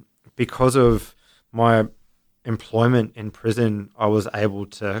 because of my employment in prison, I was able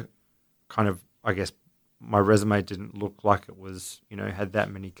to kind of, I guess, my resume didn't look like it was, had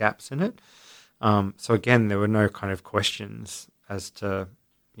that many gaps in it. So again, there were no kind of questions as to,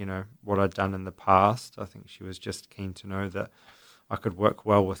 what I'd done in the past. I think she was just keen to know that I could work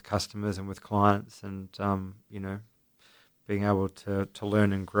well with customers and with clients, and, being able to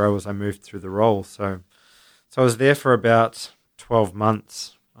learn and grow as I moved through the role. So I was there for about 12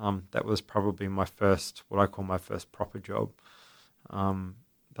 months. That was probably what I call my first proper job.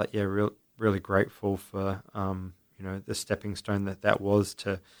 But yeah, really grateful for, the stepping stone that was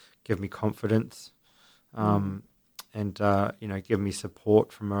to give me confidence, and, give me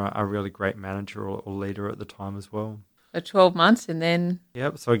support from a really great manager or leader at the time as well. 12 months and then...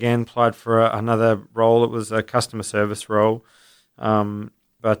 Yep. So again, applied for another role. It was a customer service role,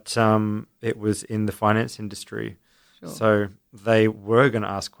 but it was in the finance industry. Sure. So they were going to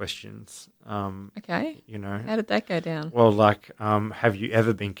ask questions. Okay. You know, How did that go down? well, like, have you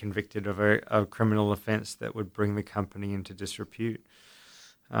ever been convicted of a criminal offence that would bring the company into disrepute?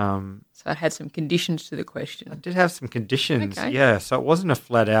 So it had some conditions to the I question. did have some conditions, Okay. yeah. So it wasn't a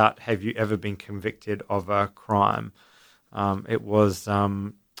flat out, have you ever been convicted of a crime? It was,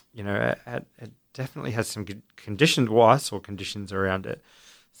 you know, it definitely has some conditions. Well, I saw conditions around it.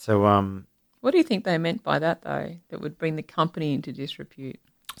 So, What do you think they meant by that, though, that would bring the company into disrepute?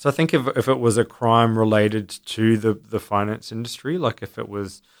 so I think if it was a crime related to the finance industry, like if it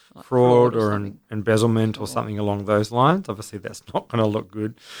was Like fraud or something? embezzlement or Sure. something along those lines, obviously that's not going to look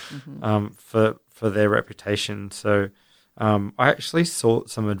good for their reputation. So I actually sought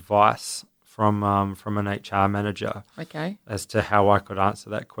some advice from an HR manager Okay. as to how I could answer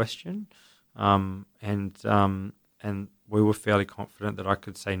that question, and we were fairly confident that I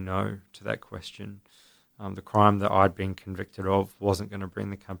could say no to that question. The crime that I'd been convicted of wasn't going to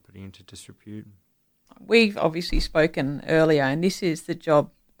bring the company into disrepute. We've obviously spoken earlier, and this is the job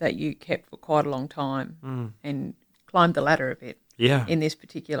that you kept for quite a long time and climbed the ladder a bit Yeah. in this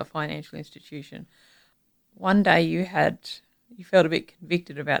particular financial institution. One day you felt a bit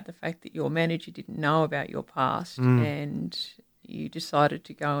convicted about the fact that your manager didn't know about your past and you decided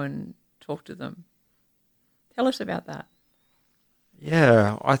to go and talk to them. Tell us about that.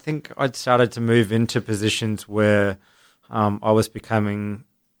 Yeah, I think I'd started to move into positions where I was becoming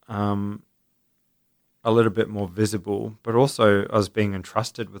a little bit more visible, but also I was being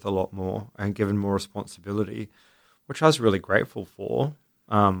entrusted with a lot more and given more responsibility, which I was really grateful for.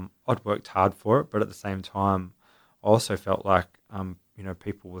 I'd worked hard for it, but at the same time, I also felt like you know,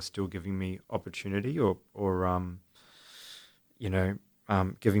 people were still giving me opportunity or you know,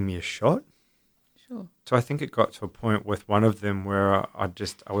 giving me a shot. Sure. So I think it got to a point with one of them where I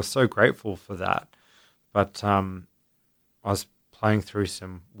was so grateful for that, but I was playing through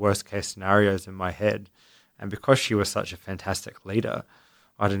some worst case scenarios in my head, and because she was such a fantastic leader,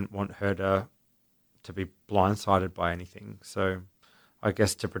 I didn't want her to be blindsided by anything. So I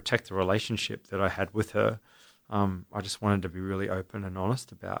guess to protect the relationship that I had with her, I just wanted to be really open and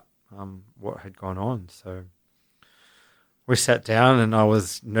honest about what had gone on. So we sat down, and I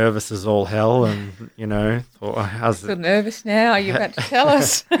was nervous as all hell, and you know, thought, how's Still nervous now? Are you about to tell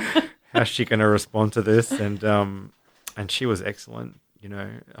us? how's she going to respond to this? And she was excellent. You know,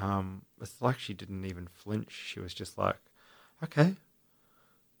 it's like she didn't even flinch. She was just like, okay.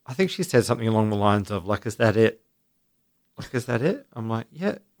 I think she said something along the lines of like, "Is that it? Like, is that it?" I'm like,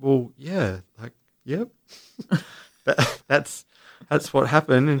 "Yeah, well, yeah, like, yep." That's what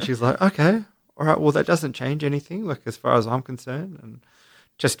happened. And she's like, "Okay, all right. Well, that doesn't change anything, like as far as I'm concerned." And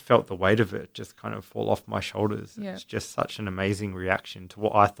just felt the weight of it just kind of fall off my shoulders. Yeah. It's just such an amazing reaction to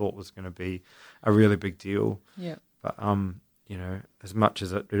what I thought was going to be a really big deal. Yeah. But you know, as much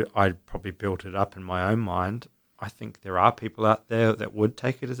as I'd probably built it up in my own mind, I think there are people out there that would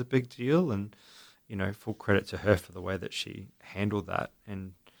take it as a big deal, and you know, full credit to her for the way that she handled that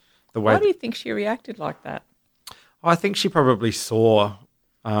and the way. Why do you think she reacted like that? I think she probably saw,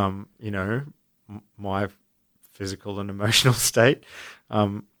 you know, my physical and emotional state,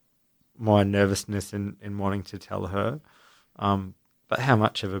 my nervousness in wanting to tell her, but how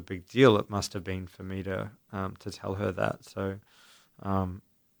much of a big deal it must have been for me to tell her that. So,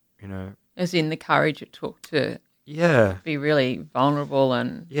 you know, As in the courage it took to yeah, be really vulnerable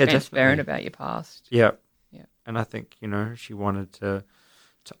and Yeah, transparent definitely. about your past. yeah, Yeah. and I think, you know, she wanted to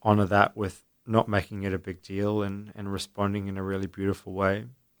honour that with not making it a big deal and responding in a really beautiful way.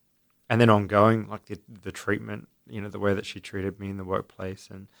 And then ongoing, like the treatment, you know, the way that she treated me in the workplace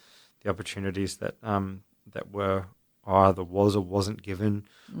and the opportunities that were either was or wasn't given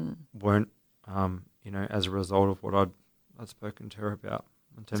weren't, you know, as a result of what I'd spoken to her about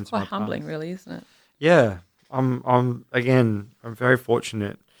in terms It's of my quite humbling, past. really, isn't it? Yeah, I'm very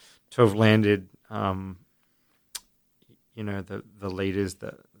fortunate to have landed, you know, the leaders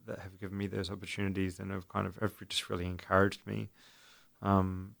that have given me those opportunities and have just really encouraged me.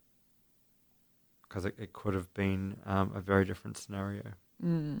 Because it could have been a very different scenario.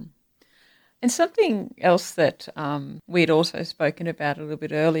 And something else that we'd also spoken about a little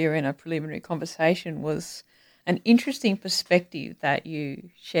bit earlier in a preliminary conversation was an interesting perspective that you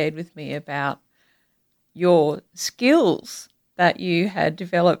shared with me about your skills that you had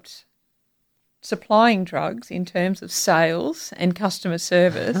developed supplying drugs in terms of sales and customer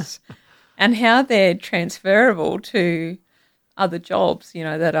service and how they're transferable to other jobs, you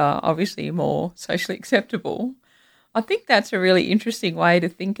know, that are obviously more socially acceptable. I think that's a really interesting way to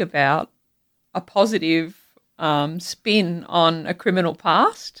think about a positive spin on a criminal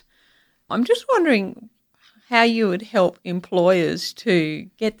past. I'm just wondering, how you would help employers to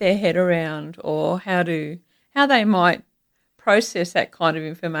get their head around, or how they might process that kind of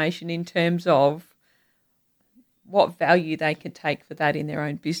information in terms of what value they could take for that in their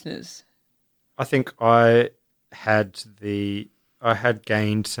own business. I think I had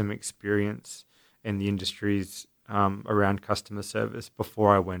gained some experience in the industries around customer service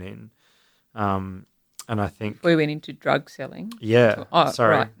before I went in, and I think We went into drug selling. yeah,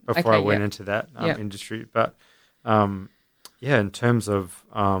 Right. before I Okay, went yeah. into that Yeah. industry, but in terms of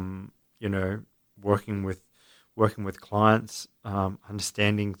working with clients,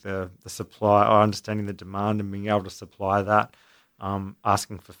 understanding the supply, or understanding the demand, and being able to supply that.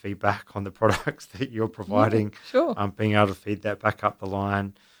 Asking for feedback on the products that you're providing, Sure. being able to feed that back up the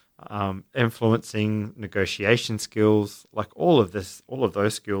line, influencing negotiation skills, like all of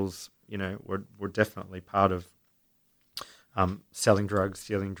those skills, were definitely part of selling drugs,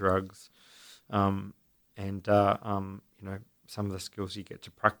 stealing drugs, and some of the skills you get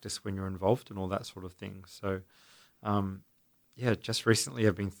to practice when you're involved in all that sort of thing. So, just recently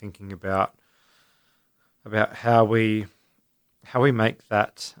I've been thinking about how we make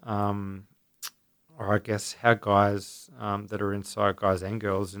that, or I guess how guys that are inside, guys and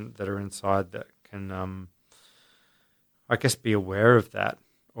girls that are inside, that can, I guess, be aware of that,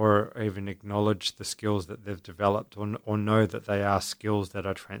 or even acknowledge the skills that they've developed, or know that they are skills that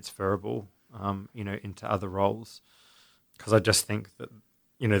are transferable, into other roles. Because I just think that,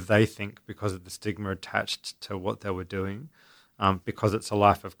 they think because of the stigma attached to what they were doing, because it's a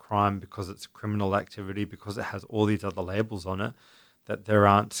life of crime, because it's criminal activity, because it has all these other labels on it, that there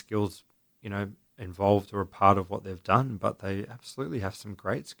aren't skills, involved or a part of what they've done, but they absolutely have some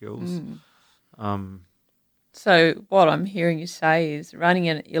great skills. So what I'm hearing you say is running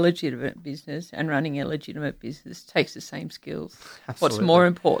an illegitimate business and running a legitimate business takes the same skills. Absolutely. What's more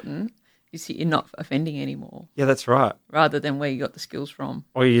important is that you're not offending anymore, Yeah, that's right. rather than where you got the skills from.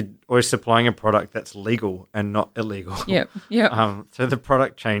 Or you're supplying a product that's legal and not illegal. Yeah. So the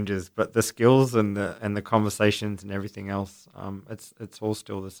product changes, but the skills and the conversations and everything else, it's all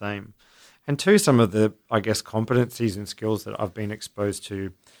still the same. And two, some of the, I guess, competencies and skills that I've been exposed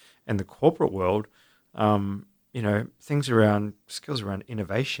to in the corporate world, skills around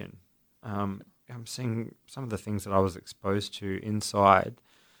innovation. I'm seeing some of the things that I was exposed to inside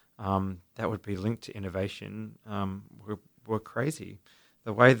that would be linked to innovation were crazy.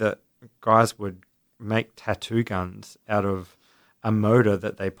 The way that guys would make tattoo guns out of a motor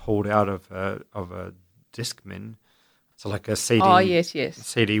that they pulled out of a Discman. So like a CD,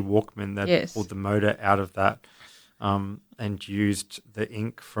 CD Walkman that pulled the motor out of that, and used the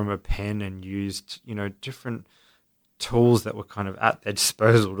ink from a pen, and used, different tools that were kind of at their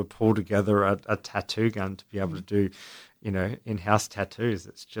disposal to pull together a tattoo gun to be able to do, in-house tattoos.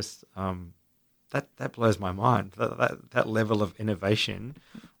 It's just that blows my mind. That level of innovation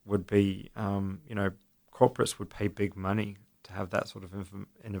would be, corporates would pay big money to have that sort of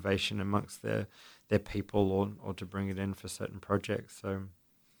innovation amongst their people, or to bring it in for certain projects. So,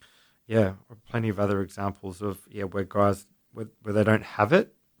 plenty of other examples of where guys, where they don't have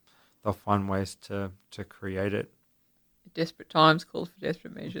it, they'll find ways to create it. Desperate times calls for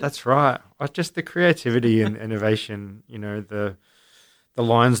desperate measures. That's right. Just the creativity and innovation, the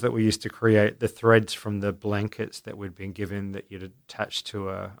lines that we used to create, the threads from the blankets that we'd been given that you'd attach to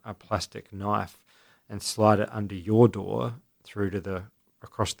a plastic knife and slide it under your door through to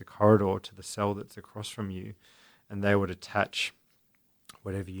across the corridor to the cell that's across from you, and they would attach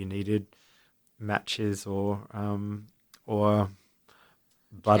whatever you needed, matches or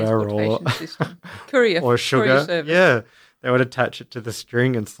butter or courier or sugar. Courier service. Yeah, they would attach it to the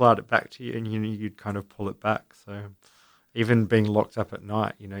string and slide it back to you, and you'd kind of pull it back. So even being locked up at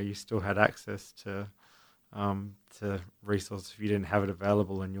night, you still had access to resources. If you didn't have it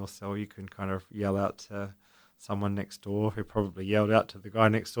available in your cell, you can kind of yell out to someone next door, who probably yelled out to the guy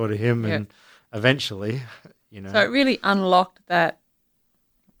next door to him, and eventually, So it really unlocked that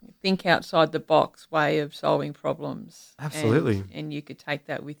think outside the box way of solving problems. Absolutely. And you could take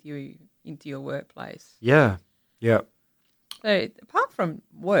that with you into your workplace. Yeah. Yeah. So apart from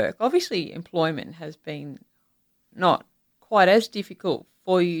work, obviously employment has been not quite as difficult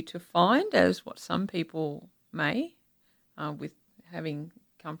for you to find as what some people may, with having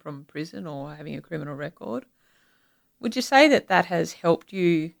come from prison or having a criminal record. Would you say that has helped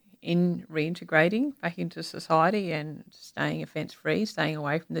you in reintegrating back into society and staying offence-free, staying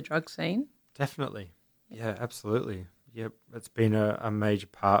away from the drug scene? Definitely. Yeah, absolutely. Yep, it's been a major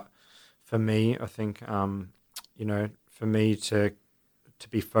part for me. I think, for me to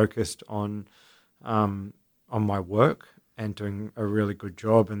be focused on my work and doing a really good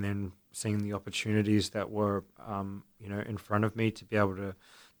job, and then seeing the opportunities that were, in front of me to be able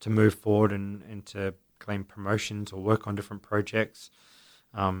to move forward and to claim promotions or work on different projects.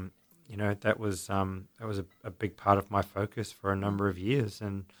 That was a big part of my focus for a number of years,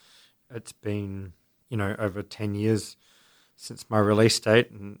 and it's been, over 10 years since my release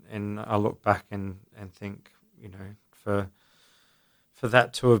date, and I look back and think, for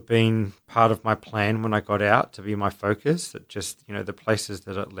that to have been part of my plan when I got out to be my focus, it just, the places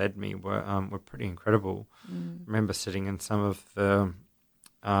that it led me were pretty incredible. I remember sitting in some of the,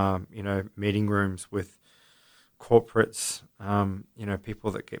 meeting rooms with corporates,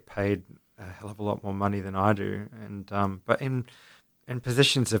 people that get paid a hell of a lot more money than I do, and but in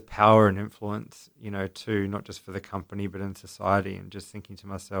positions of power and influence, too, not just for the company but in society, and just thinking to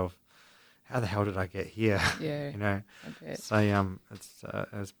myself, how the hell did I get here? Yeah, I bet. So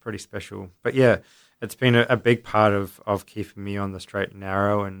it's pretty special. But yeah, it's been a big part of keeping me on the straight and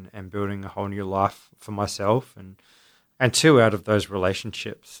narrow, and building a whole new life for myself, and two, out of those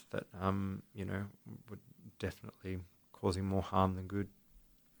relationships that would definitely causing more harm than good.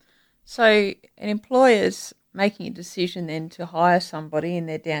 So an employer's making a decision then to hire somebody, and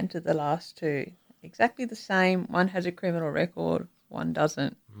they're down to the last two. Exactly the same. One has a criminal record, one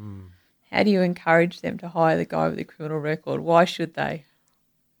doesn't. How do you encourage them to hire the guy with the criminal record? Why should they?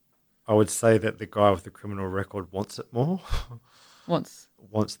 I would say that the guy with the criminal record wants it more.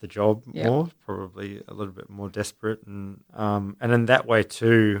 Wants the job more, probably a little bit more desperate, and in that way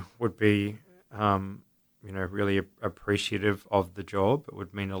too would be really appreciative of the job. It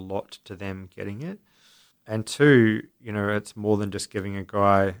would mean a lot to them getting it. And two, it's more than just giving a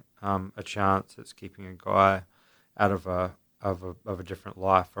guy a chance. It's keeping a guy out of a different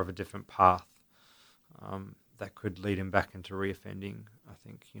life or of a different path that could lead him back into reoffending. I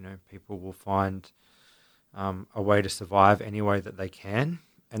think people will find a way to survive any way that they can,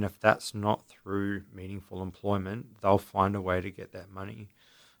 and if that's not through meaningful employment, they'll find a way to get that money.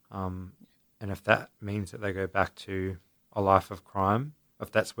 And if that means that they go back to a life of crime,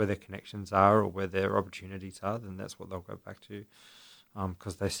 if that's where their connections are or where their opportunities are, then that's what they'll go back to,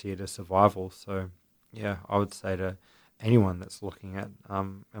 because they see it as survival. So, yeah, I would say to anyone that's looking at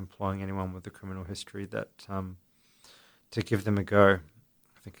employing anyone with a criminal history that to give them a go.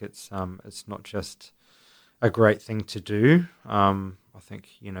 I think it's not just a great thing to do. I think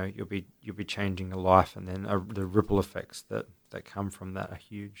you'll be changing a life, and then the ripple effects that come from that are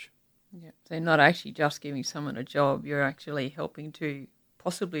huge. Yeah, so not actually just giving someone a job, you're actually helping to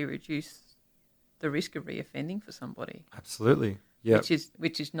possibly reduce the risk of reoffending for somebody. Absolutely, yeah.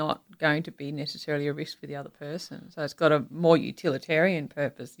 Which is not going to be necessarily a risk for the other person. So it's got a more utilitarian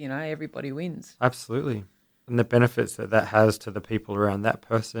purpose. Everybody wins. Absolutely, and the benefits that has to the people around that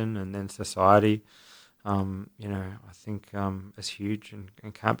person and then society, I think is huge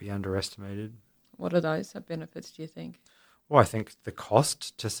and can't be underestimated. What are those benefits, do you think? Well, I think the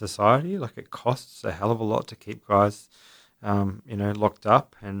cost to society, it costs a hell of a lot to keep guys, locked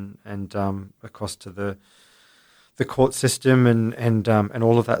up, and the cost to the court system and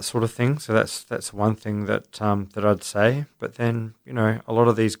all of that sort of thing. So that's one thing that I'd say. But then a lot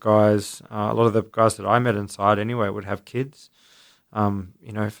of these guys, a lot of the guys that I met inside anyway, would have kids.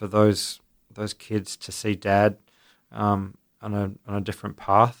 For those kids to see dad on a different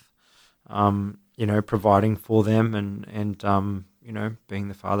path. Providing for them and being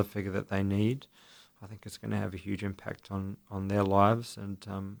the father figure that they need, I think it's going to have a huge impact on their lives and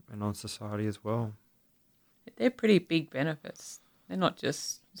on society as well. They're pretty big benefits. They're not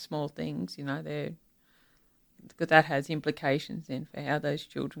just small things, because that has implications then for how those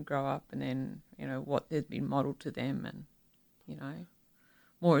children grow up, and then what has been modelled to them, and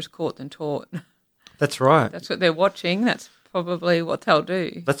more is caught than taught. That's right. That's what they're watching. That's probably what they'll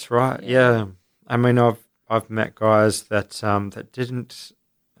do. That's right. Yeah. I mean, I've met guys that didn't.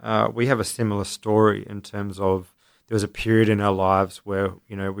 We have a similar story in terms of there was a period in our lives where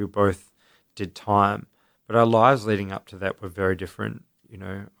we both did time, but our lives leading up to that were very different.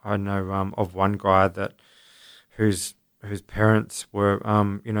 I know of one guy whose parents were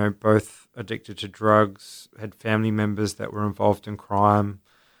both addicted to drugs, had family members that were involved in crime,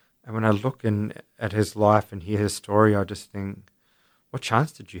 and when I look at his life and hear his story, I just think, what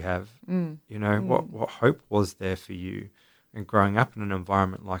chance did you have? What hope was there for you in growing up in an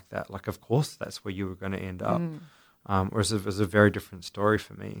environment like that? Of course, that's where you were going to end up. Whereas it was a very different story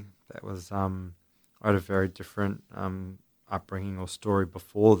for me. That was I had a very different upbringing or story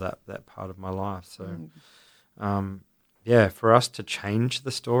before that part of my life. So, for us to change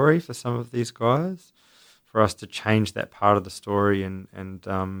the story for some of these guys, for us to change that part of the story and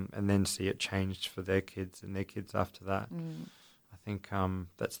then see it changed for their kids and their kids after that. I think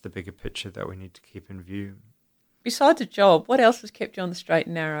that's the bigger picture that we need to keep in view. Besides a job, what else has kept you on the straight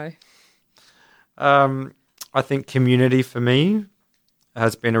and narrow? I think community for me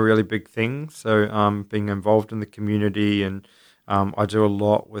has been a really big thing. So being involved in the community, and I do a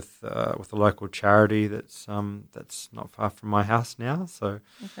lot with a local charity that's not far from my house now. So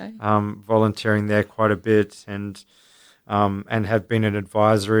volunteering there quite a bit, and have been an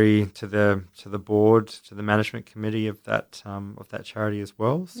advisory to the board, to the management committee of that charity as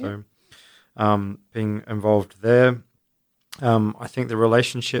well. So being involved there, I think the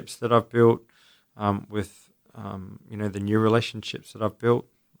relationships that I've built with the new relationships that I've built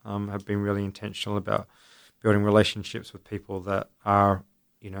have been really intentional about building relationships with people that are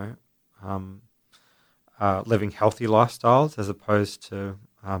living healthy lifestyles as opposed to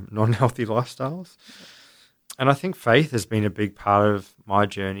non-healthy lifestyles. And I think faith has been a big part of my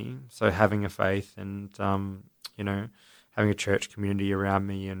journey. So having a faith and having a church community around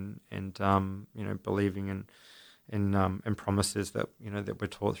me, and believing in promises that that we're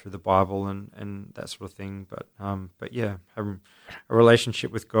taught through the Bible and that sort of thing. But having a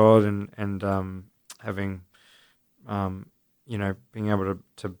relationship with God and having being able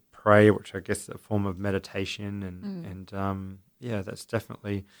to pray, which I guess is a form of meditation, and that's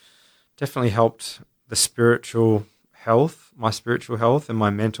definitely helped the spiritual health, my spiritual health, and my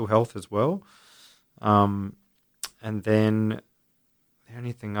mental health as well. And then the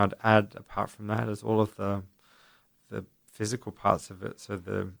only thing I'd add apart from that is all of the physical parts of it. So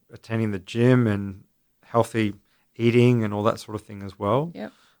the attending the gym and healthy eating and all that sort of thing as well.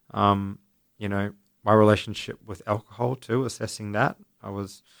 Yep. My relationship with alcohol too, assessing that. I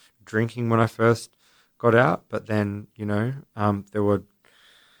was drinking when I first got out, but then, there were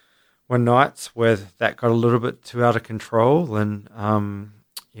nights where that got a little bit too out of control, and,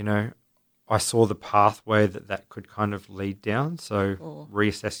 I saw the pathway that could kind of lead down. So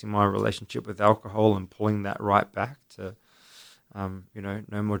reassessing my relationship with alcohol and pulling that right back to,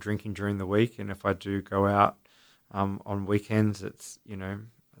 no more drinking during the week. And if I do go out on weekends, it's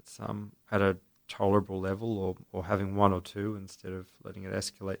at a tolerable level, or having one or two instead of letting it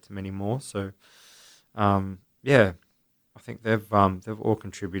escalate to many more. So, I think they've all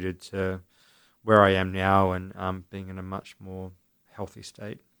contributed to where I am now and being in a much more healthy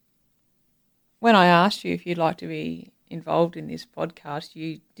state. When I asked you if you'd like to be involved in this podcast,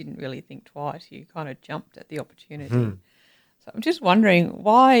 you didn't really think twice. You kind of jumped at the opportunity. Mm-hmm. So I'm just wondering,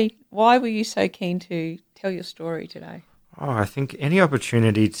 why were you so keen to tell your story today? Oh, I think any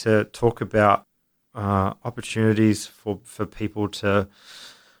opportunity to talk about opportunities for people to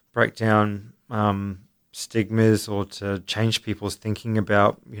break down stigmas, or to change people's thinking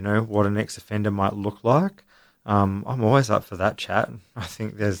about, what an ex-offender might look like. I'm always up for that chat. I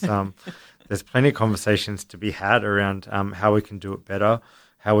think there's plenty of conversations to be had around how we can do it better,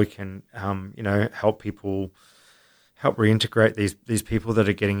 how we can, help reintegrate these people that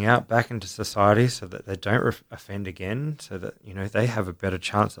are getting out back into society so that they don't offend again, so that, they have a better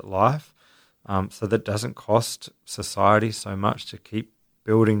chance at life, so that doesn't cost society so much to keep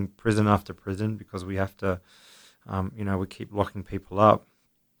building prison after prison because we have to, we keep locking people up.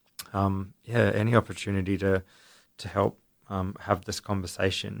 Any opportunity to help have this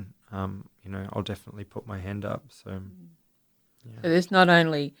conversation, I'll definitely put my hand up. So there's not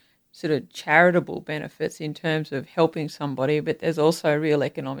only sort of charitable benefits in terms of helping somebody, but there's also real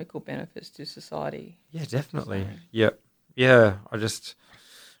economical benefits to society. Yeah, definitely. Yeah. I just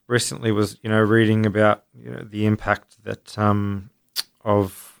recently was, reading about the impact that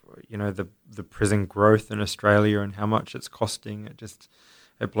of the prison growth in Australia and how much it's costing.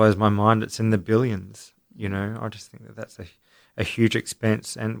 It blows my mind. It's in the billions. I just think that's a huge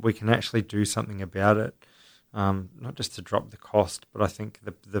expense, and we can actually do something about it. Not just to drop the cost, but I think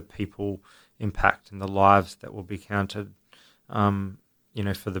the people impact and the lives that will be counted,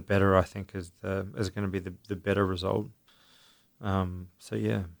 for the better, I think is going to be the better result. Well,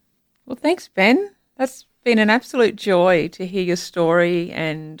 thanks, Ben. That's been an absolute joy to hear your story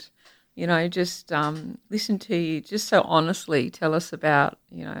and, just listen to you just so honestly tell us about,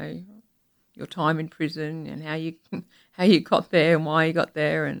 your time in prison and how you got there and why you got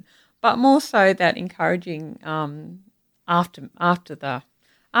there, but more so that encouraging after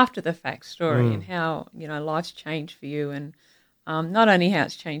the fact story and how life's changed for you, and not only how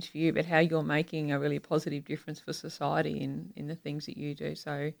it's changed for you, but how you're making a really positive difference for society in the things that you do.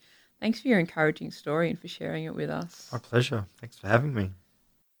 So thanks for your encouraging story and for sharing it with us. My pleasure. Thanks for having me.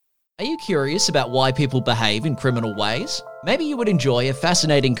 Are you curious about why people behave in criminal ways? Maybe you would enjoy a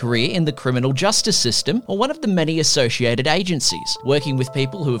fascinating career in the criminal justice system or one of the many associated agencies, working with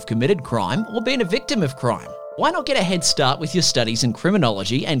people who have committed crime or been a victim of crime. Why not get a head start with your studies in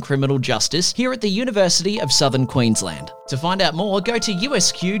criminology and criminal justice here at the University of Southern Queensland? To find out more, go to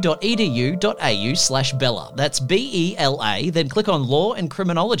usq.edu.au/Bella. That's BELA, then click on Law and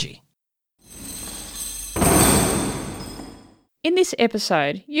Criminology. In this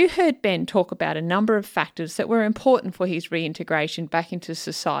episode, you heard Ben talk about a number of factors that were important for his reintegration back into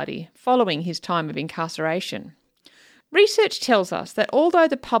society following his time of incarceration. Research tells us that although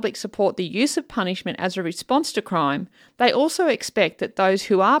the public support the use of punishment as a response to crime, they also expect that those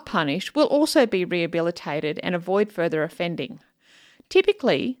who are punished will also be rehabilitated and avoid further offending.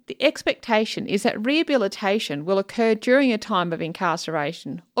 Typically, the expectation is that rehabilitation will occur during a time of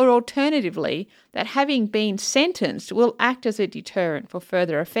incarceration, or alternatively, that having been sentenced will act as a deterrent for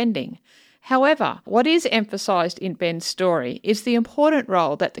further offending. However, what is emphasised in Ben's story is the important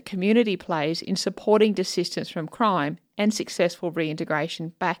role that the community plays in supporting desistance from crime and successful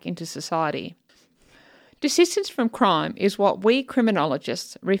reintegration back into society. Desistance from crime is what we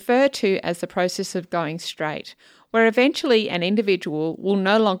criminologists refer to as the process of going straight, where eventually an individual will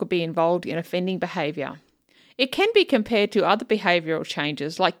no longer be involved in offending behaviour. It can be compared to other behavioural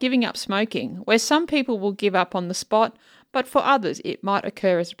changes like giving up smoking, where some people will give up on the spot, but for others it might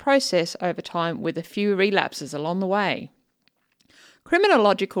occur as a process over time with a few relapses along the way.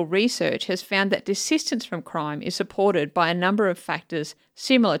 Criminological research has found that desistance from crime is supported by a number of factors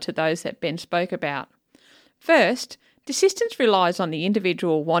similar to those that Ben spoke about. First, desistance relies on the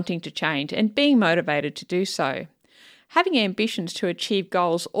individual wanting to change and being motivated to do so. Having ambitions to achieve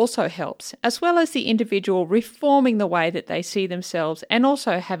goals also helps, as well as the individual reforming the way that they see themselves and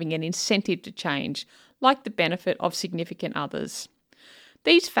also having an incentive to change, like the benefit of significant others.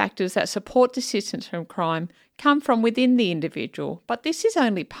 These factors that support desistance from crime come from within the individual, but this is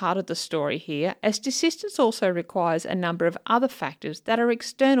only part of the story here, as desistance also requires a number of other factors that are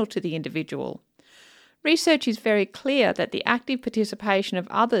external to the individual. Research is very clear that the active participation of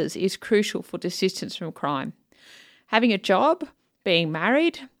others is crucial for desistance from crime. Having a job, being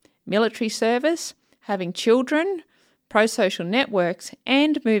married, military service, having children, pro-social networks,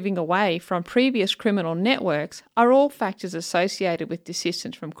 and moving away from previous criminal networks are all factors associated with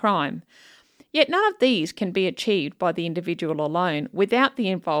desistance from crime. Yet none of these can be achieved by the individual alone without the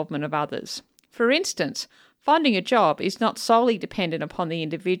involvement of others. For instance, finding a job is not solely dependent upon the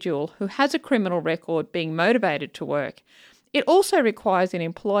individual who has a criminal record being motivated to work. It also requires an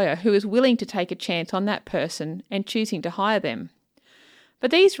employer who is willing to take a chance on that person and choosing to hire them. For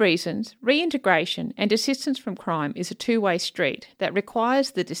these reasons, reintegration and desistance from crime is a two-way street that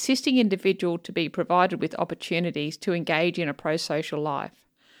requires the desisting individual to be provided with opportunities to engage in a pro-social life.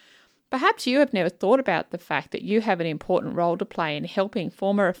 Perhaps you have never thought about the fact that you have an important role to play in helping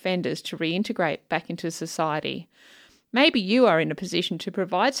former offenders to reintegrate back into society. Maybe you are in a position to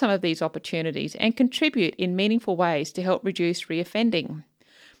provide some of these opportunities and contribute in meaningful ways to help reduce reoffending.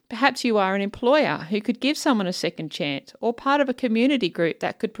 Perhaps you are an employer who could give someone a second chance, or part of a community group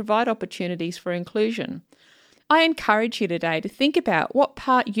that could provide opportunities for inclusion. I encourage you today to think about what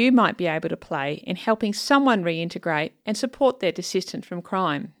part you might be able to play in helping someone reintegrate and support their desistance from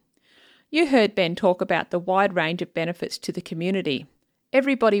crime. You heard Ben talk about the wide range of benefits to the community.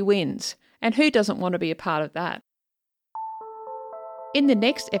 Everybody wins, and who doesn't want to be a part of that? In the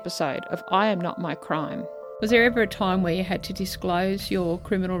next episode of I Am Not My Crime, was there ever a time where you had to disclose your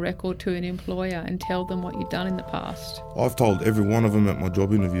criminal record to an employer and tell them what you'd done in the past? I've told every one of them at my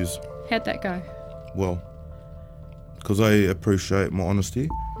job interviews. How'd that go? Well, because they appreciate my honesty.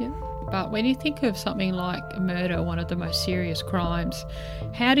 Yeah. But when you think of something like murder, one of the most serious crimes,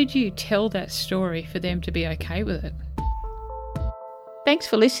 how did you tell that story for them to be okay with it? Thanks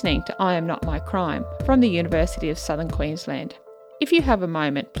for listening to I Am Not My Crime from the University of Southern Queensland. If you have a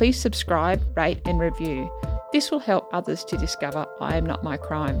moment, please subscribe, rate and review. This will help others to discover I Am Not My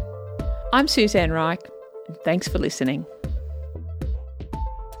Crime. I'm Suzanne Reich, and thanks for listening.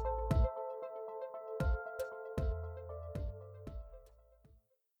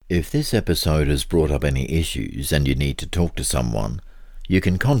 If this episode has brought up any issues and you need to talk to someone, you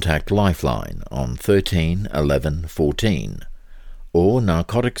can contact Lifeline on 13 11 14 or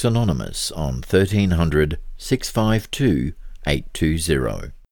Narcotics Anonymous on 1300 652 820.